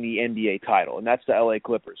winning the NBA title, and that's the LA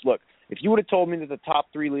Clippers. Look, if you would have told me that the top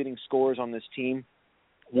three leading scorers on this team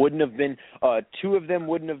wouldn't have been two of them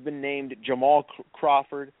wouldn't have been named Jamal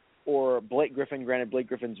Crawford or Blake Griffin, granted Blake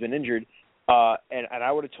Griffin's been injured, and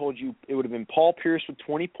I would have told you it would have been Paul Pierce with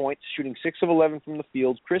 20 points, shooting 6 of 11 from the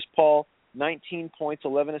field, Chris Paul, 19 points,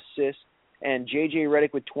 11 assists, and J.J.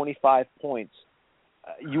 Redick with 25 points.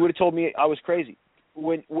 You would have told me I was crazy.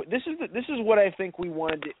 This is what I think we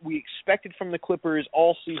expected from the Clippers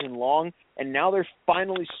all season long, and now they're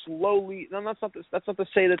finally slowly. No, that's not to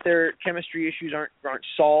say that their chemistry issues aren't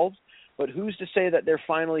solved, but who's to say that they're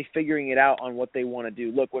finally figuring it out on what they want to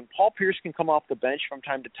do? Look, when Paul Pierce can come off the bench from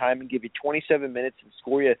time to time and give you 27 minutes and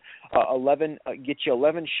score you 11, get you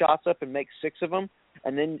 11 shots up and make 6 of them,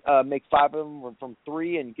 and then make 5 of them from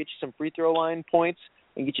 3 and get you some free throw line points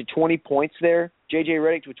and get you 20 points there. J.J.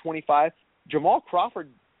 Redick with 25. Jamal Crawford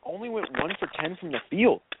only went 1 for 10 from the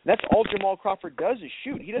field. That's all Jamal Crawford does is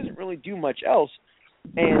shoot. He doesn't really do much else.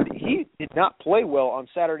 And he did not play well on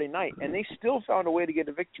Saturday night. And they still found a way to get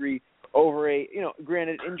a victory over a,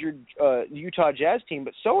 granted injured Utah Jazz team,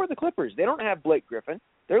 but so are the Clippers. They don't have Blake Griffin.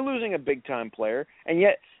 They're losing a big-time player. And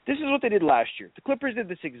yet, this is what they did last year. The Clippers did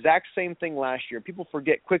this exact same thing last year. People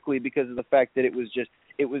forget quickly because of the fact that it was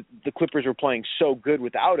the Clippers were playing so good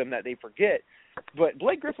without him that they forget. But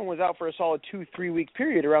Blake Griffin was out for a solid 2-3 week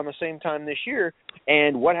period around the same time this year.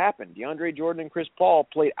 And what happened? DeAndre Jordan and Chris Paul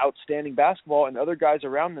played outstanding basketball, and other guys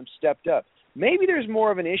around them stepped up. Maybe there's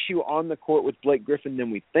more of an issue on the court with Blake Griffin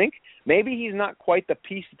than we think. Maybe he's not quite the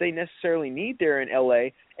piece that they necessarily need there in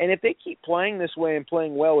L.A. And if they keep playing this way and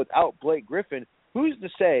playing well without Blake Griffin, who's to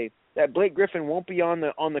say that Blake Griffin won't be in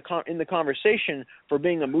the conversation for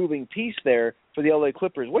being a moving piece there for the LA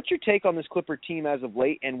Clippers? What's your take on this Clipper team as of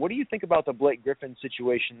late, and what do you think about the Blake Griffin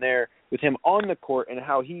situation there with him on the court and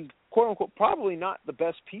how he quote-unquote, probably not the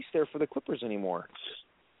best piece there for the Clippers anymore.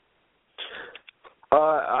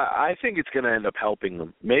 I think it's going to end up helping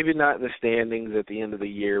them. Maybe not in the standings at the end of the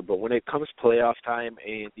year, but when it comes playoff time,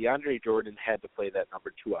 and DeAndre Jordan had to play that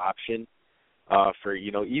number 2 option for,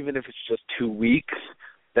 even if it's just 2 weeks,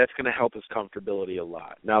 that's going to help his comfortability a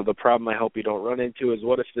lot. Now, the problem I hope you don't run into is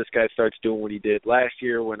what if this guy starts doing what he did last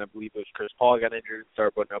year when I believe it was Chris Paul got injured and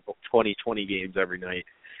started putting up 20 games every night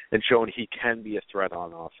and showing he can be a threat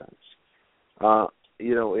on offense.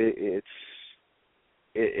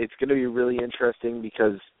 It's going to be really interesting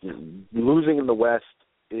because losing in the West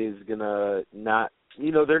is going to not –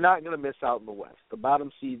 they're not going to miss out in the West. The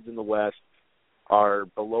bottom seeds in the West are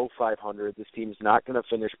below 500. This team's not going to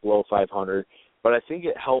finish below 500. But I think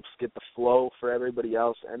it helps get the flow for everybody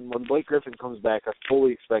else. And when Blake Griffin comes back, I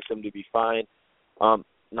fully expect him to be fine. Now,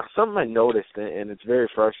 something I noticed, and it's very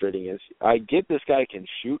frustrating, is I get this guy can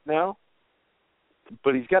shoot now,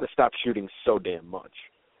 but he's got to stop shooting so damn much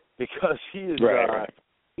because he is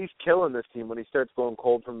he's killing this team when he starts going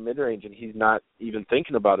cold from mid-range and he's not even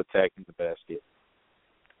thinking about attacking the basket.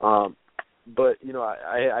 But,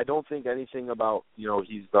 I don't think anything about,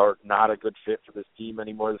 he's not a good fit for this team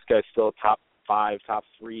anymore. This guy's still a top 5, top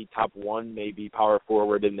 3, top 1 maybe power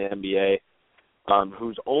forward in the NBA,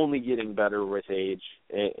 who's only getting better with age,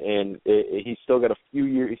 and he's still got a few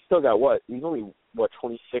years. He's still got he's only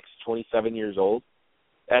 26, 27 years old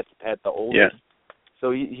at the oldest. Yeah.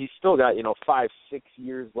 So he's still got 5, 6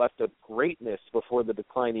 years left of greatness before the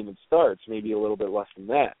decline even starts. Maybe a little bit less than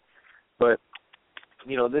that, but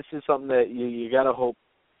this is something that you got to hope.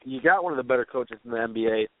 You got one of the better coaches in the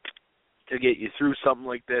NBA to get you through something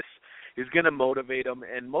like this. Is going to motivate them,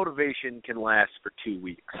 and motivation can last for 2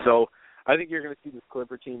 weeks. So I think you're going to see this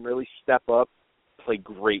Clipper team really step up, play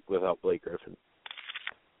great without Blake Griffin.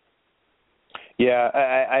 Yeah,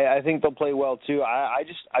 I think they'll play well too.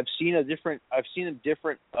 I've seen a different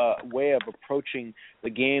way of approaching the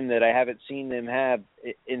game that I haven't seen them have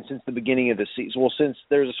since the beginning of the season. Well, since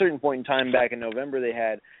there's a certain point in time back in November they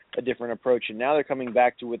had a different approach, and now they're coming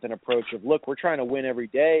back with an approach of, look, we're trying to win every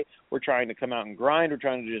day. We're trying to come out and grind. We're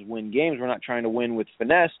trying to just win games. We're not trying to win with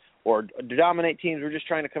finesse or to dominate teams. We're just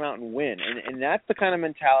trying to come out and win. And that's the kind of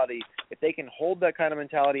mentality. If they can hold that kind of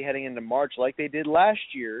mentality heading into March like they did last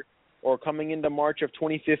year or coming into March of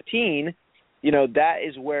 2015, that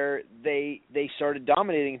is where they started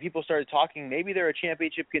dominating and people started talking maybe they're a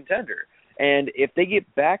championship contender. And if they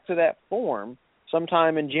get back to that form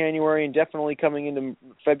sometime in January and definitely coming into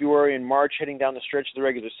February and March, heading down the stretch of the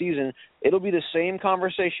regular season, it'll be the same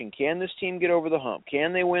conversation. Can this team get over the hump?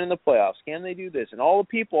 Can they win in the playoffs? Can they do this? And all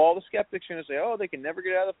the skeptics are going to say, they can never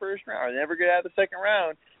get out of the first round or never get out of the second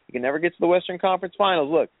round. They can never get to the Western Conference Finals.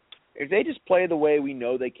 Look, if they just play the way we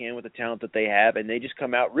know they can with the talent that they have and they just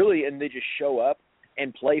come out really and they just show up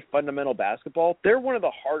and play fundamental basketball, they're one of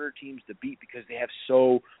the harder teams to beat because they have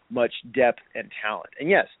so much depth and talent. And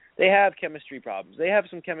yes, they have chemistry problems. They have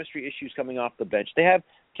some chemistry issues coming off the bench. They have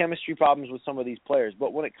chemistry problems with some of these players.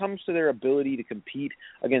 But when it comes to their ability to compete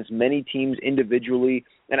against many teams individually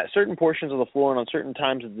and at certain portions of the floor and on certain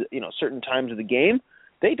times of the game,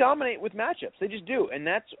 they dominate with matchups. They just do. And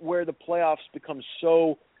that's where the playoffs become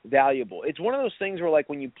so valuable. It's one of those things where, like,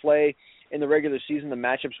 when you play in the regular season, the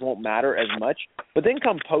matchups won't matter as much. But then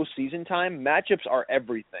come postseason time, matchups are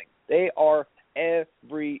everything. They are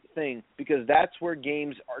everything because that's where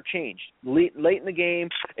games are changed. Late in the game,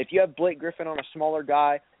 if you have Blake Griffin on a smaller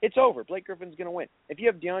guy, it's over. Blake Griffin's going to win. If you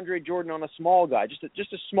have DeAndre Jordan on a small guy, just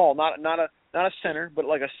a small, not a center, but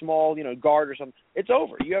like a small, guard or something, it's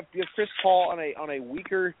over. You have Chris Paul on a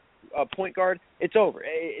weaker point guard, it's over.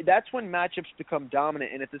 That's when matchups become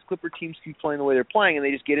dominant, and if this Clipper teams keep playing the way they're playing and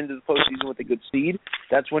they just get into the postseason with a good seed,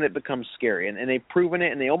 that's when it becomes scary. And they've proven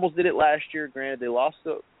it, and they almost did it last year. Granted, they lost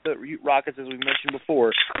the Rockets, as we mentioned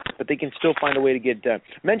before, but they can still find a way to get done.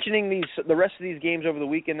 Mentioning the rest of these games over the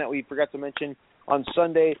weekend that we forgot to mention, on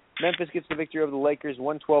Sunday, Memphis gets the victory over the Lakers,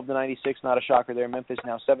 112-96. Not a shocker there. Memphis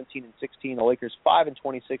now 17-16. The Lakers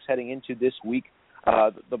 5-26 heading into this week.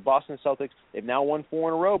 The Boston Celtics, they've now won 4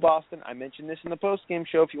 in a row, Boston. I mentioned this in the post-game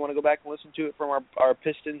show. If you want to go back and listen to it from our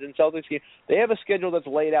Pistons and Celtics game, they have a schedule that's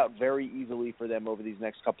laid out very easily for them over these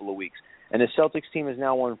next couple of weeks. And the Celtics team has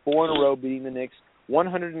now won 4 in a row, beating the Knicks,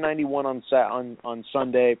 191 on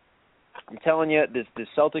Sunday. I'm telling you, this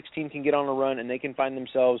Celtics team can get on a run, and they can find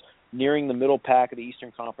themselves nearing the middle pack of the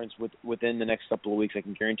Eastern Conference within the next couple of weeks. I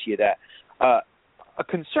can guarantee you that. A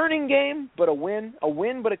concerning game, but a win. A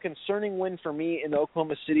win, but a concerning win for me in the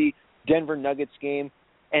Oklahoma City-Denver Nuggets game.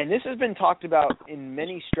 And this has been talked about in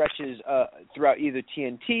many stretches throughout either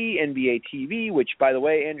TNT, NBA TV, which, by the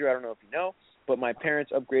way, Andrew, I don't know if you know, but my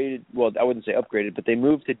parents upgraded. Well, I wouldn't say upgraded, but they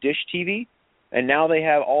moved to Dish TV, and now they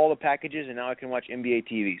have all the packages, and now I can watch NBA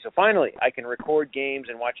TV. So finally, I can record games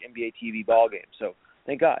and watch NBA TV ball games. So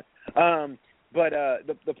thank God. But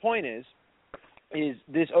the point is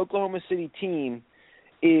this Oklahoma City team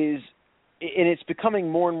is, and it's becoming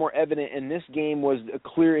more and more evident, and this game was a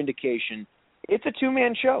clear indication, it's a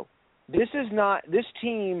two-man show. This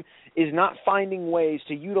team is not finding ways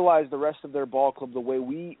to utilize the rest of their ball club the way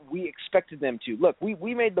we expected them to. Look,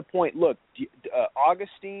 we made the point,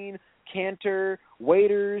 Augustine, Cantor,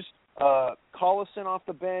 Waiters, Collison off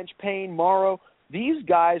the bench, Payne, Morrow, these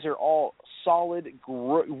guys are all solid,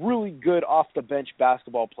 really good off-the-bench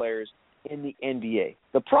basketball players in the NBA.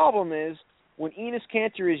 The problem is when Enes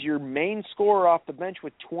Kanter is your main scorer off the bench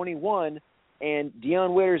with 21 and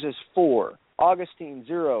Dion Waiters is 4, Augustine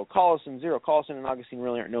 0, Collison 0. Collison and Augustine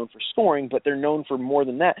really aren't known for scoring, but they're known for more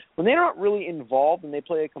than that. When they're not really involved and they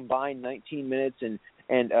play a combined 19 minutes, and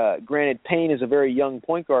granted Payne is a very young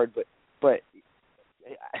point guard, but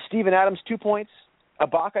Steven Adams 2 points,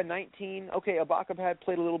 Ibaka 19. Okay, Ibaka had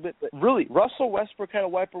played a little bit, but really Russell Westbrook had a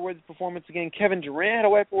wiper-worthy performance again. Kevin Durant had a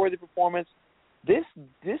wiper-worthy performance. This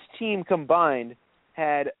team combined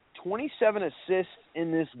had 27 assists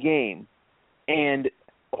in this game, and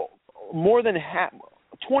more than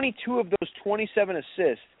 22 of those 27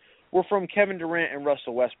 assists were from Kevin Durant and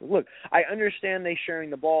Russell Westbrook. Look, I understand they sharing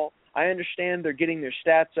the ball. I understand they're getting their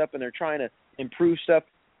stats up and they're trying to improve stuff,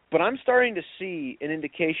 but I'm starting to see an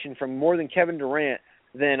indication from more than Kevin Durant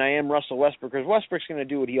than I am Russell Westbrook, because Westbrook's going to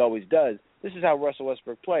do what he always does. This is how Russell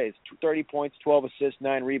Westbrook plays. 30 points, 12 assists,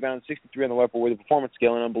 9 rebounds, 63 on the wiper-worthy performance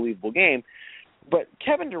scale, an unbelievable game. But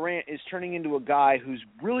Kevin Durant is turning into a guy who's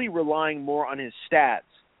really relying more on his stats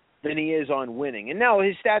than he is on winning. And now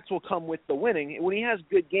his stats will come with the winning. When he has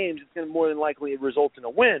good games, it's going to more than likely result in a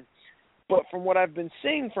win. But from what I've been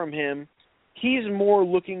seeing from him, he's more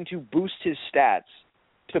looking to boost his stats,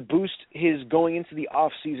 to boost his going into the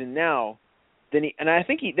off season now than I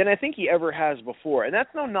think he ever has before. And that's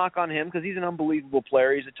no knock on him, because he's an unbelievable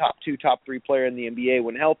player. He's a top 2, top 3 player in the NBA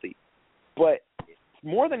when healthy. But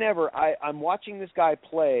more than ever, I'm watching this guy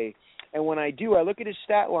play, and when I do, I look at his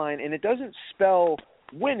stat line, and it doesn't spell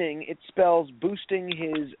winning, it spells boosting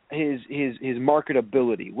his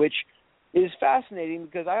marketability, which is fascinating,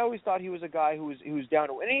 because I always thought he was a guy who was down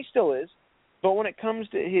to win, and he still is. But when it comes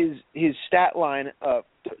to his stat line,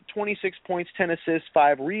 26 points, 10 assists,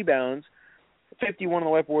 5 rebounds, 51 on the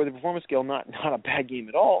wiper-worthy performance scale, not a bad game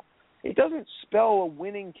at all. It doesn't spell a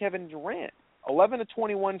winning Kevin Durant. 11 to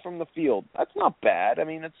 21 from the field. That's not bad. I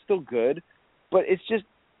mean, that's still good. But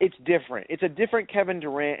it's different. It's a different Kevin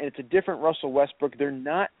Durant, and it's a different Russell Westbrook. They're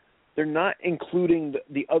not including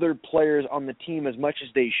the other players on the team as much as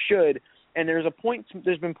they should. And there's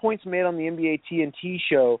been points made on the NBA TNT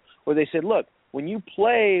show where they said, look, when you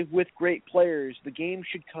play with great players, the game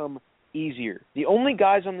should come easier. The only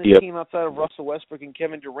guys on this team outside of Russell Westbrook and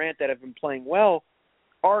Kevin Durant that have been playing well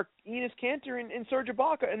are Enes Kanter and Serge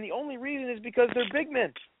Ibaka, and the only reason is because they're big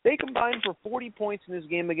men. They combined for 40 points in this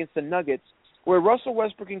game against the Nuggets, where Russell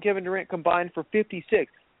Westbrook and Kevin Durant combined for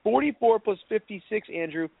 56. 44 plus 56,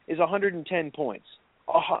 Andrew, is 110 points.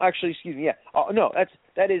 Actually, excuse me,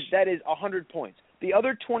 that is 100 points. The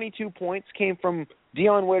other 22 points came from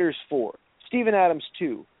Dion Waiters 4, Steven Adams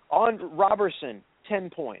 2, Robertson 10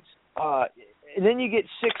 points. And then you get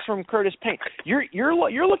 6 from Curtis Payne. You're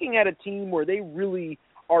looking at a team where they really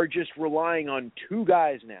are just relying on 2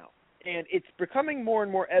 guys now. And it's becoming more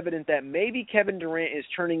and more evident that maybe Kevin Durant is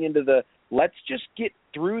turning into the let's just get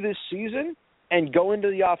through this season and go into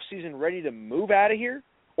the offseason ready to move out of here,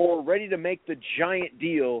 or ready to make the giant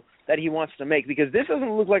deal that he wants to make. Because this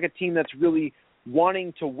doesn't look like a team that's really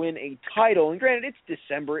wanting to win a title. And granted, it's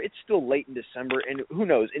December. It's still late in December. And who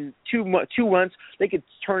knows, in 2 months, they could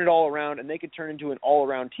turn it all around and they could turn into an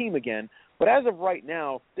all-around team again. But as of right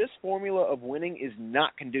now, this formula of winning is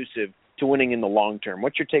not conducive to winning in the long term.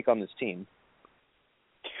 What's your take on this team?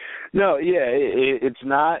 No, yeah, it's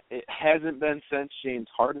not. It hasn't been since James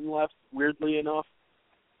Harden left, weirdly enough.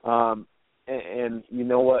 And you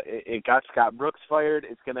know what? It got Scott Brooks fired.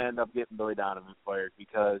 It's going to end up getting Billy Donovan fired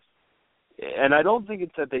because – and I don't think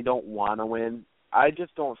it's that they don't want to win. I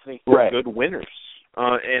just don't think they're good winners.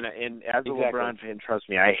 And as a LeBron fan, trust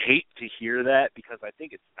me, I hate to hear that because I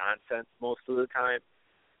think it's nonsense most of the time.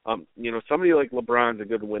 Somebody like LeBron's a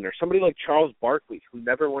good winner. Somebody like Charles Barkley, who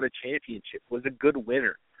never won a championship, was a good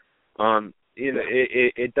winner.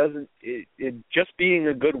 Just being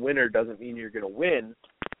a good winner doesn't mean you're going to win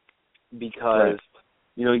because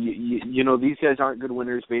these guys aren't good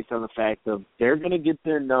winners based on the fact of they're going to get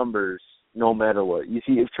their numbers no matter what. You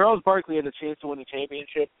see, if Charles Barkley had a chance to win a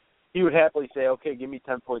championship, he would happily say, okay, give me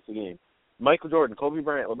 10 points a game. Michael Jordan, Kobe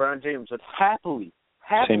Bryant, LeBron James would happily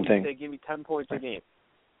say, give me 10 points a game.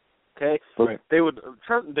 Okay? Right. They would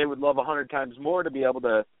love 100 times more to be able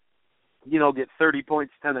to, get 30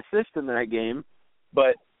 points, 10 assists in that game.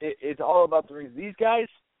 But it's all about the rings. These guys,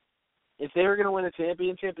 if they were going to win a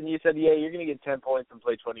championship and you said, yeah, you're going to get 10 points and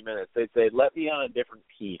play 20 minutes, they'd say, let me on a different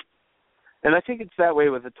team. And I think it's that way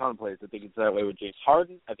with a ton of players. I think it's that way with James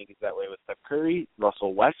Harden. I think it's that way with Steph Curry,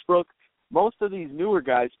 Russell Westbrook. Most of these newer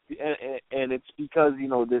guys, and it's because,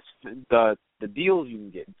 the deals you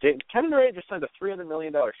can get. Kevin Durant just signed a $300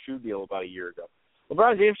 million shoe deal about a year ago.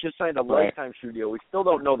 LeBron James just signed a lifetime shoe deal. We still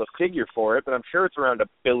don't know the figure for it, but I'm sure it's around $1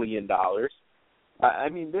 billion. I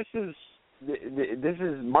mean, this is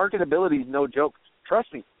marketability is no joke.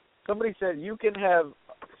 Trust me. Somebody said you can have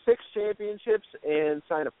 6 championships and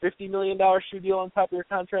sign a $50 million shoe deal on top of your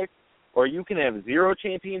contract, or you can have 0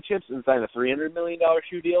 championships and sign a $300 million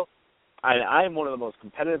shoe deal. I am one of the most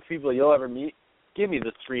competitive people you'll ever meet. Give me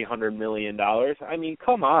the $300 million. I mean,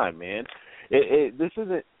 come on, man. This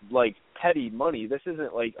isn't like petty money. This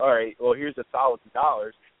isn't like, all right, well, here's $1,000.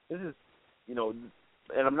 This is,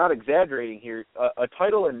 and I'm not exaggerating here, a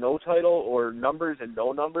title and no title, or numbers and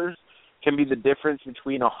no numbers, can be the difference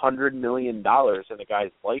between $100 million in a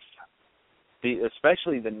guy's lifetime,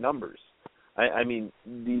 especially the numbers. I mean,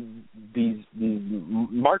 these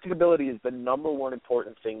marketability is the number one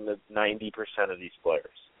important thing that 90% of these players.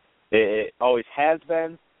 It always has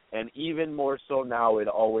been, and even more so now, it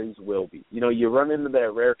always will be. You run into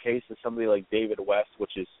that rare case of somebody like David West,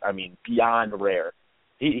 which is, beyond rare.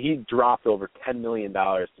 He dropped over $10 million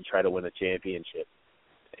to try to win a championship.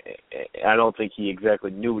 I don't think he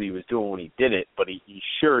exactly knew what he was doing when he did it, but he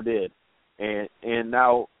sure did. And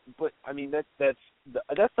now, but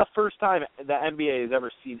that's the first time the NBA has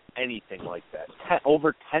ever seen anything like that.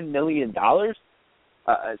 Over $10 million.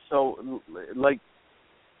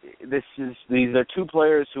 These are 2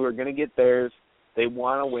 players who are going to get theirs. They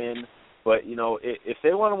want to win, but if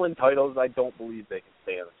they want to win titles, I don't believe they can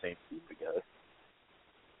stay on the same team together.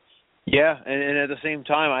 Yeah, and at the same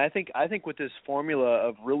time, I think with this formula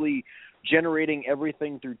of really generating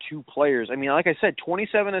everything through 2 players, like I said,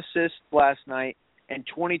 27 assists last night, and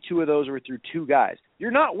 22 of those were through 2 guys.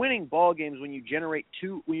 You're not winning ball games when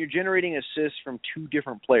you're generating assists from 2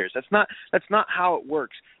 different players. That's not how it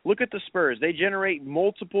works. Look at the Spurs. They generate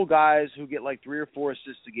multiple guys who get like 3 or 4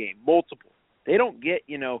 assists a game. Multiple. They don't get,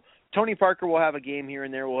 Tony Parker will have a game here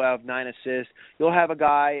and there, will have 9 assists. You'll have a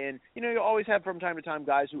guy, and, you'll always have from time to time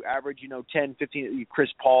guys who average, 10, 15, Chris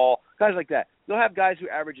Paul, guys like that. You'll have guys who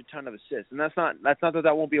average a ton of assists, and that's not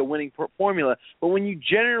that won't be a winning formula. But when you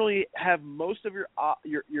generally have most of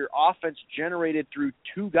your offense generated through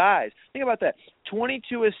 2 guys, think about that.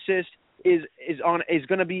 22 assists is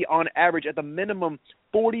going to be on average at the minimum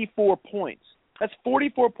 44 points. That's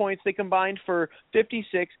 44 points. They combined for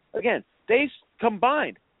 56. Again, they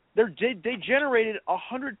combined. They generated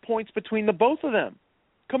 100 points between the both of them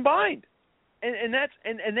combined, and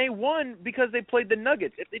they won because they played the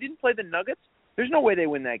Nuggets. If they didn't play the Nuggets, there's no way they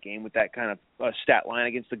win that game with that kind of stat line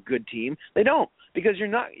against a good team. They don't, because you're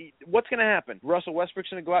not. What's going to happen? Russell Westbrook's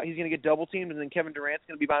going to go out. He's going to get double teamed, and then Kevin Durant's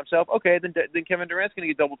going to be by himself. Okay, then Kevin Durant's going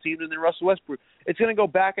to get double teamed, and then Russell Westbrook. It's going to go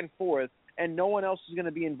back and forth, and no one else is going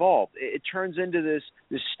to be involved. It turns into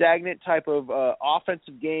this stagnant type of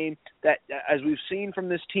offensive game that, as we've seen from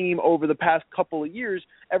this team over the past couple of years,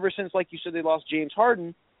 ever since, like you said, they lost James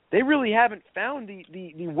Harden, they really haven't found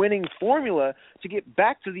the winning formula to get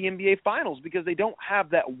back to the NBA Finals, because they don't have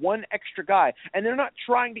that one extra guy, and they're not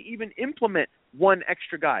trying to even implement one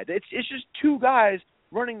extra guy. It's just 2 guys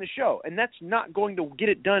running the show, and that's not going to get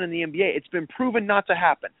it done in the NBA. It's been proven not to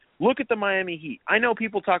happen. Look at the Miami Heat. I know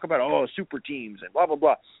people talk about, super teams and blah, blah,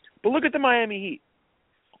 blah. But look at the Miami Heat.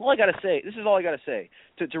 All I got to say, this is all I got to say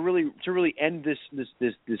to really end this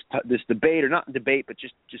debate, or not debate, but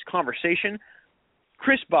just conversation.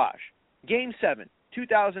 Chris Bosh, Game 7,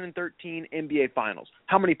 2013 NBA Finals.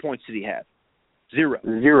 How many points did he have?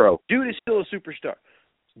 0. Dude is still a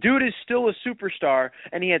superstar,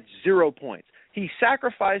 and he had 0 points. He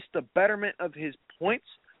sacrificed the betterment of his points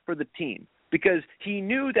for the team, because he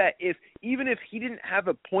knew that even if he didn't have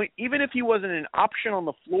a point, even if he wasn't an option on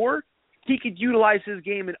the floor, he could utilize his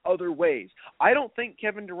game in other ways. I don't think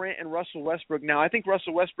Kevin Durant and Russell Westbrook now, I think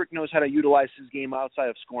Russell Westbrook knows how to utilize his game outside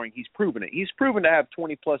of scoring. He's proven it. He's proven to have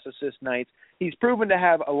 20-plus assist nights. He's proven to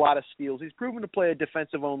have a lot of steals. He's proven to play a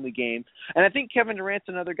defensive-only game. And I think Kevin Durant's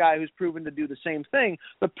another guy who's proven to do the same thing.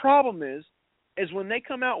 The problem is when they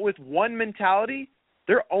come out with one mentality,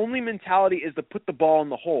 their only mentality is to put the ball in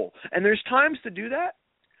the hole. And there's times to do that,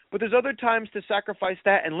 But there's other times to sacrifice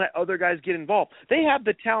that and let other guys get involved. They have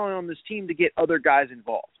the talent on this team to get other guys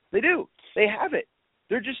involved. They do. They have it.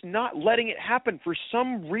 They're just not letting it happen for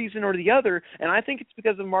some reason or the other, and I think it's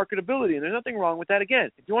because of marketability, and there's nothing wrong with that. Again,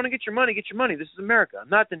 if you want to get your money, get your money. This is America. I'm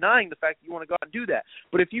not denying the fact that you want to go out and do that.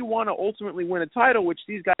 But if you want to ultimately win a title, which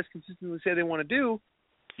these guys consistently say they want to do,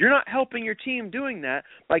 you're not helping your team doing that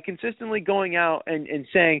by consistently going out and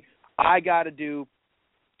saying, I got to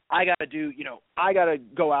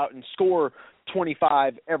go out and score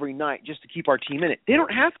 25 every night just to keep our team in it. They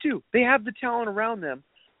don't have to. They have the talent around them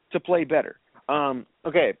to play better.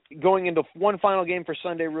 Okay, going into one final game for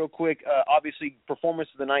Sunday real quick. Obviously, performance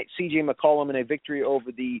of the night, CJ McCollum in a victory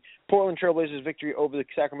over the Portland Trailblazers, victory over the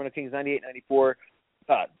Sacramento Kings 98-94.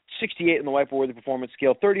 68 in the whiteboard, the performance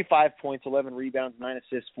scale, 35 points, 11 rebounds, 9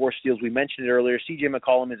 assists, 4 steals. We mentioned it earlier. CJ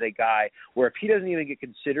McCollum is a guy where if he doesn't even get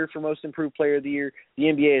considered for most improved player of the year, the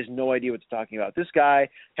NBA has no idea what they're talking about. This guy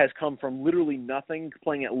has come from literally nothing,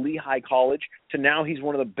 playing at Lehigh College, to now he's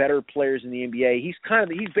one of the better players in the NBA. He's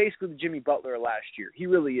basically the Jimmy Butler of last year. He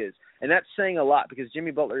really is. And that's saying a lot because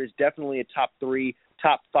Jimmy Butler is definitely a top 3,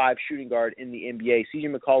 top 5 shooting guard in the NBA.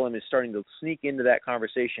 CJ McCollum is starting to sneak into that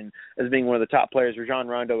conversation as being one of the top players. Rajon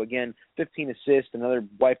Rondo, again, 15 assists, another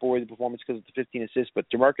whiteboard performance because of the 15 assists, but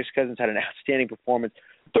DeMarcus Cousins had an outstanding performance,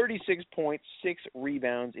 36 points, 6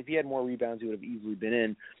 rebounds. If he had more rebounds, he would have easily been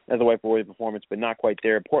in as a whiteboard performance, but not quite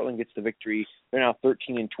there. Portland gets the victory. They're now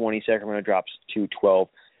 13-20. Sacramento drops to 12-18.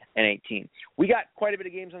 We got quite a bit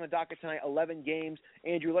of games on the docket tonight, 11 games.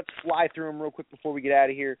 Andrew, let's fly through them real quick before we get out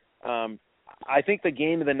of here. I think the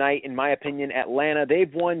game of the night, in my opinion, Atlanta,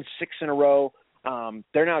 they've won 6 in a row.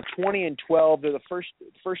 They're now 20-12. They're the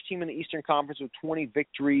first team in the Eastern Conference with 20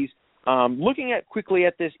 victories. Looking quickly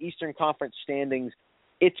at this Eastern Conference standings,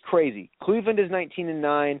 it's crazy. Cleveland is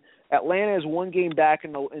 19-9. Atlanta is one game back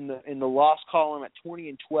in the loss column at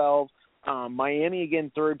 20-12. Miami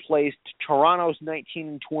again third place. Toronto's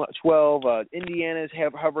 19-12. Indiana's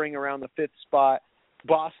hovering around the 5th spot.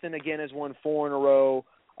 Boston again has won 4 in a row.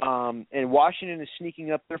 And Washington is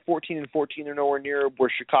sneaking up. They're 14-14. They're nowhere near where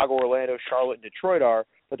Chicago, Orlando, Charlotte, and Detroit are,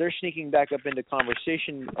 but they're sneaking back up into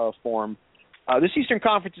conversation form. This Eastern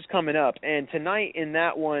Conference is coming up, and tonight in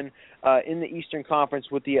that one, in the Eastern Conference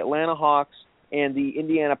with the Atlanta Hawks and the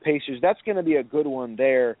Indiana Pacers, that's going to be a good one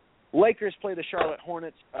there. Lakers play the Charlotte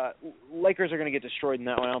Hornets. Lakers are going to get destroyed in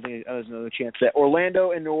that one. I don't think there's another chance. That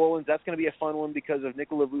Orlando and New Orleans, that's going to be a fun one because of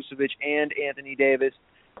Nikola Vucevic and Anthony Davis.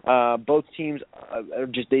 Both teams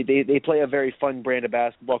they play a very fun brand of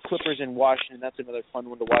basketball. Clippers and Washington, that's another fun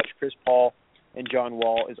one to watch. Chris Paul and John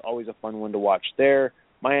Wall is always a fun one to watch there.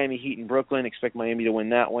 Miami Heat and Brooklyn, expect Miami to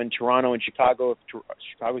win that one. Toronto and Chicago, if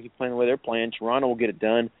Chicago keep playing the way they're playing, Toronto will get it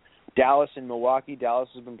done. Dallas and Milwaukee, Dallas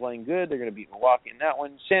has been playing good. They're going to beat Milwaukee in that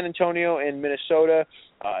one. San Antonio and Minnesota,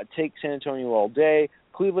 take San Antonio all day.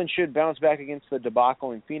 Cleveland should bounce back against the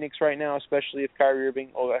debacle in Phoenix right now, especially if Kyrie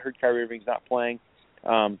Irving, I heard Kyrie Irving's not playing,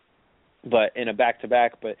 but in a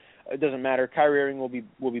back-to-back, but it doesn't matter. Kyrie Irving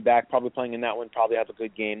will be back, probably playing in that one, probably have a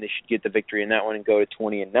good game. They should get the victory in that one and go to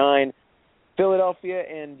 20-9. Philadelphia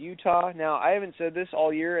and Utah. Now, I haven't said this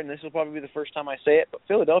all year, and this will probably be the first time I say it, but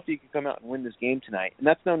Philadelphia can come out and win this game tonight. And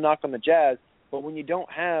that's no knock on the Jazz, but when you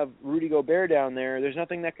don't have Rudy Gobert down there, there's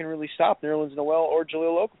nothing that can really stop Nerlens Noel or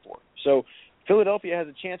Jahlil Okafor. So Philadelphia has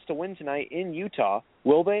a chance to win tonight in Utah.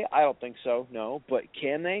 Will they? I don't think so, no. But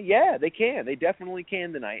can they? Yeah, they can. They definitely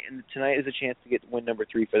can tonight. And tonight is a chance to get win number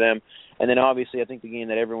 3 for them. And then obviously I think the game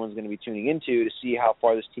that everyone's going to be tuning into to see how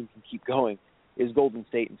far this team can keep going is Golden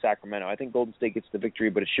State and Sacramento. I think Golden State gets the victory,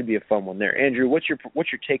 but it should be a fun one there. Andrew, what's your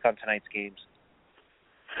take on tonight's games?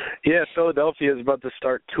 Yeah, Philadelphia is about to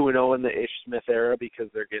start 2-0 in the Ish Smith era because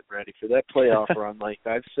they're getting ready for that playoff run, like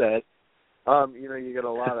I've said. You got a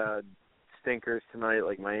lot of stinkers tonight,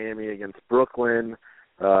 like Miami against Brooklyn,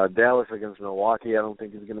 Dallas against Milwaukee. I don't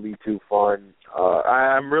think is going to be too fun.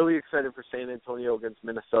 I'm really excited for San Antonio against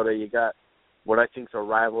Minnesota. You got what I think is a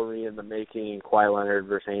rivalry in the making in Kawhi Leonard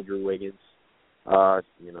versus Andrew Wiggins.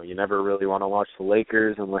 You never really want to watch the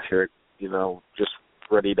Lakers unless you're, just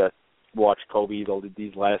ready to watch Kobe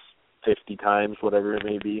these last 50 times, whatever it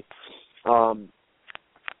may be.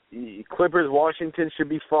 Clippers, Washington should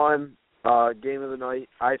be fun. Game of the night,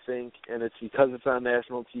 I think, and it's because it's on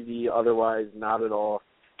national TV. Otherwise, not at all.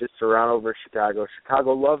 It's Toronto versus Chicago.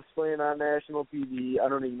 Chicago loves playing on national TV. I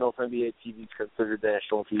don't even know if NBA TV is considered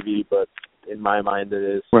national TV, but in my mind it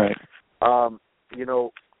is. Right.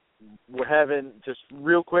 We're having, just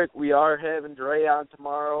real quick, we are having Dre on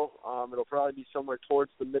tomorrow. It'll probably be somewhere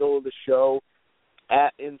towards the middle of the show.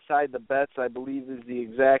 At Inside the Bets, I believe, is the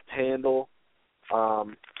exact handle.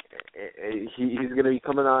 he's going to be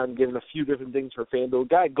coming on, giving a few different things for FanDuel.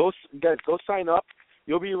 Guys, go sign up.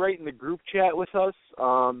 You'll be right in the group chat with us.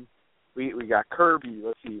 We got Kirby.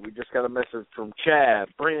 Let's see. We just got a message from Chad,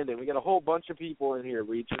 Brandon. We got a whole bunch of people in here.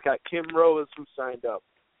 We just got Kim Rose who signed up.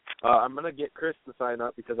 I'm going to get Chris to sign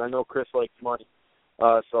up because I know Chris likes money.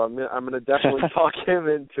 So I'm going to definitely talk him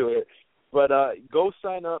into it. But go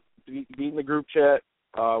sign up. Be in the group chat.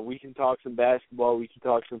 We can talk some basketball. We can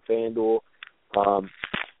talk some FanDuel.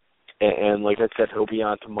 And like I said, he'll be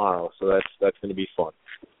on tomorrow. So that's going to be fun.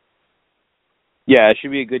 Yeah, it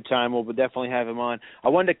should be a good time. We'll definitely have him on. I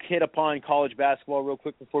wanted to hit upon college basketball real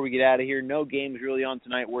quick before we get out of here. No games really on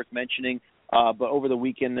tonight worth mentioning, but over the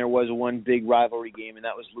weekend there was one big rivalry game, and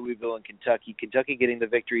that was Louisville and Kentucky. Kentucky getting the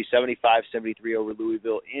victory 75-73 over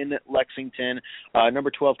Louisville in Lexington. Number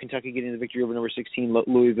 12, Kentucky getting the victory over number 16,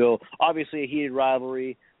 Louisville. Obviously a heated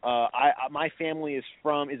rivalry. My family is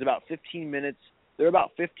about 15 minutes. They're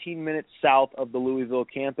about 15 minutes south of the Louisville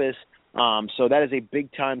campus. So that is a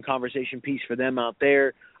big-time conversation piece for them out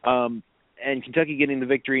there. And Kentucky getting the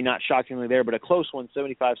victory, not shockingly there, but a close one,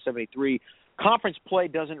 75-73. Conference play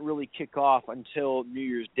doesn't really kick off until New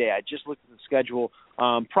Year's Day. I just looked at the schedule.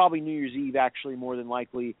 Probably New Year's Eve, actually, more than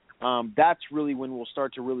likely. That's really when we'll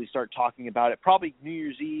start talking about it. Probably New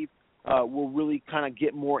Year's Eve, we'll really kind of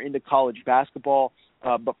get more into college basketball.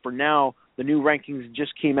 But for now, the new rankings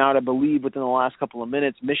just came out, I believe, within the last couple of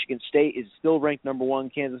minutes. Michigan State is still ranked number 1,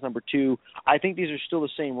 Kansas number 2. I think these are still the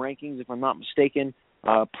same rankings, if I'm not mistaken.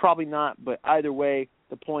 Probably not, but either way,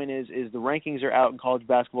 the point is the rankings are out in college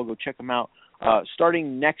basketball. Go check them out.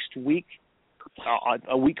 Starting next week,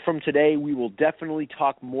 a week from today, we will definitely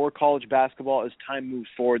talk more college basketball as time moves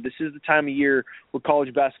forward. This is the time of year where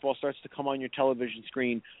college basketball starts to come on your television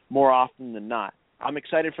screen more often than not. I'm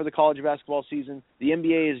excited for the college basketball season. The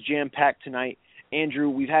NBA is jam-packed tonight.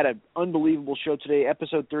 Andrew, we've had an unbelievable show today.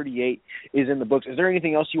 Episode 38 is in the books. Is there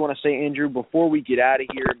anything else you want to say, Andrew, before we get out of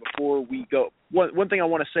here, before we go? One thing I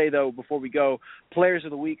want to say, though, before we go, players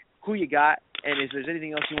of the week, who you got? And if there's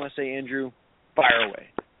anything else you want to say, Andrew, fire away.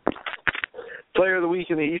 Player of the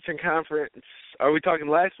week in the Eastern Conference. Are we talking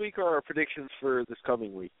last week or our predictions for this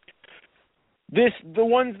coming week? The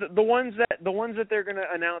ones that they're going to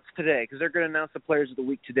announce today, because they're going to announce the players of the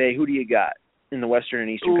week today. Who do you got in the Western and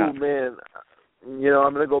Eastern Conference? Man,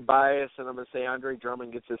 I'm going to go biased, and I'm going to say Andre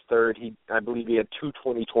Drummond gets his third. I believe he had 2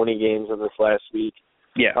 20-20 games in this last week.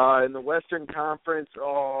 Yeah. In the Western Conference,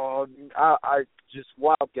 I just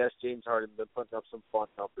wild guess James Harden been putting up some fun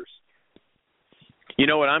numbers. You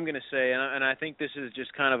know what I'm going to say, and I think this is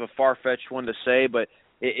just kind of a far-fetched one to say, but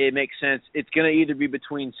it makes sense. It's going to either be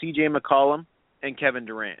between C.J. McCollum and Kevin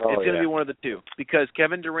Durant. It's going to be one of the two, because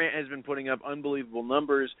Kevin Durant has been putting up unbelievable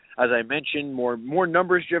numbers, as I mentioned, more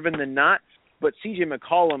numbers driven than not. But C.J.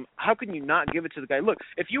 McCollum, how can you not give it to the guy? Look,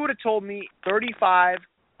 if you would have told me 35,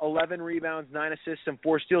 11 rebounds, 9 assists, and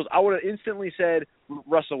 4 steals, I would have instantly said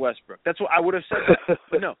Russell Westbrook. That's what I would have said.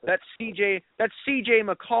 But no, that's C.J.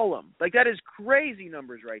 McCollum. Like, that is crazy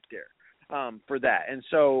numbers right there. For that. And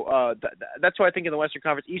so that's why I think in the Western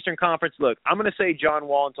Conference. Eastern Conference, look, I'm going to say John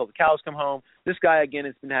Wall until the cows come home. This guy, again,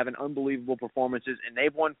 has been having unbelievable performances, and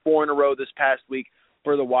they've won 4 in a row this past week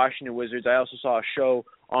for the Washington Wizards. I also saw a show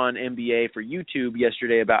on NBA for YouTube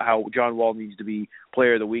yesterday about how John Wall needs to be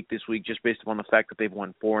Player of the Week this week, just based upon the fact that they've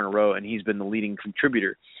won 4 in a row, and he's been the leading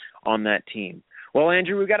contributor on that team. Well,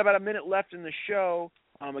 Andrew, we've got about a minute left in the show.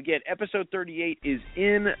 Again, episode 38 is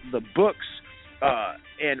in the books.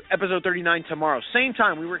 And episode 39 tomorrow. Same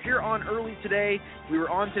time. We were here on early today. We were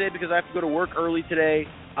on today because I have to go to work early today.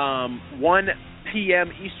 1 p.m.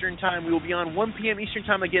 Eastern time. We will be on 1 p.m. Eastern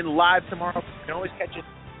time again live tomorrow. You can always catch us.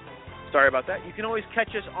 Sorry about that. You can always catch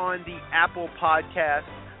us on the Apple Podcast.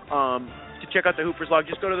 To check out the Hoopers Log,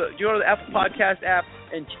 just go to the Apple Podcast app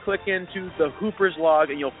and click into the Hoopers Log,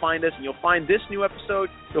 and you'll find us, and you'll find this new episode.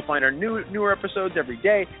 You'll find our newer episodes every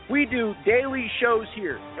day. We do daily shows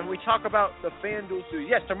here, and we talk about the FanDuel studio.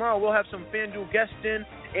 Yes, tomorrow we'll have some FanDuel guests in.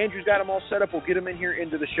 Andrew's got them all set up. We'll get them in here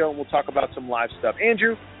into the show, and we'll talk about some live stuff.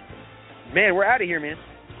 Andrew, man, we're out of here, man.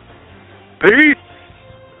 Peace.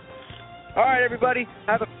 All right, everybody,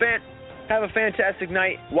 have a fantastic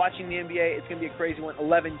night watching the NBA. It's going to be a crazy one.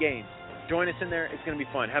 11 games. Join us in there. It's going to be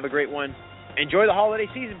fun. Have a great one. Enjoy the holiday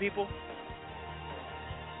season, people.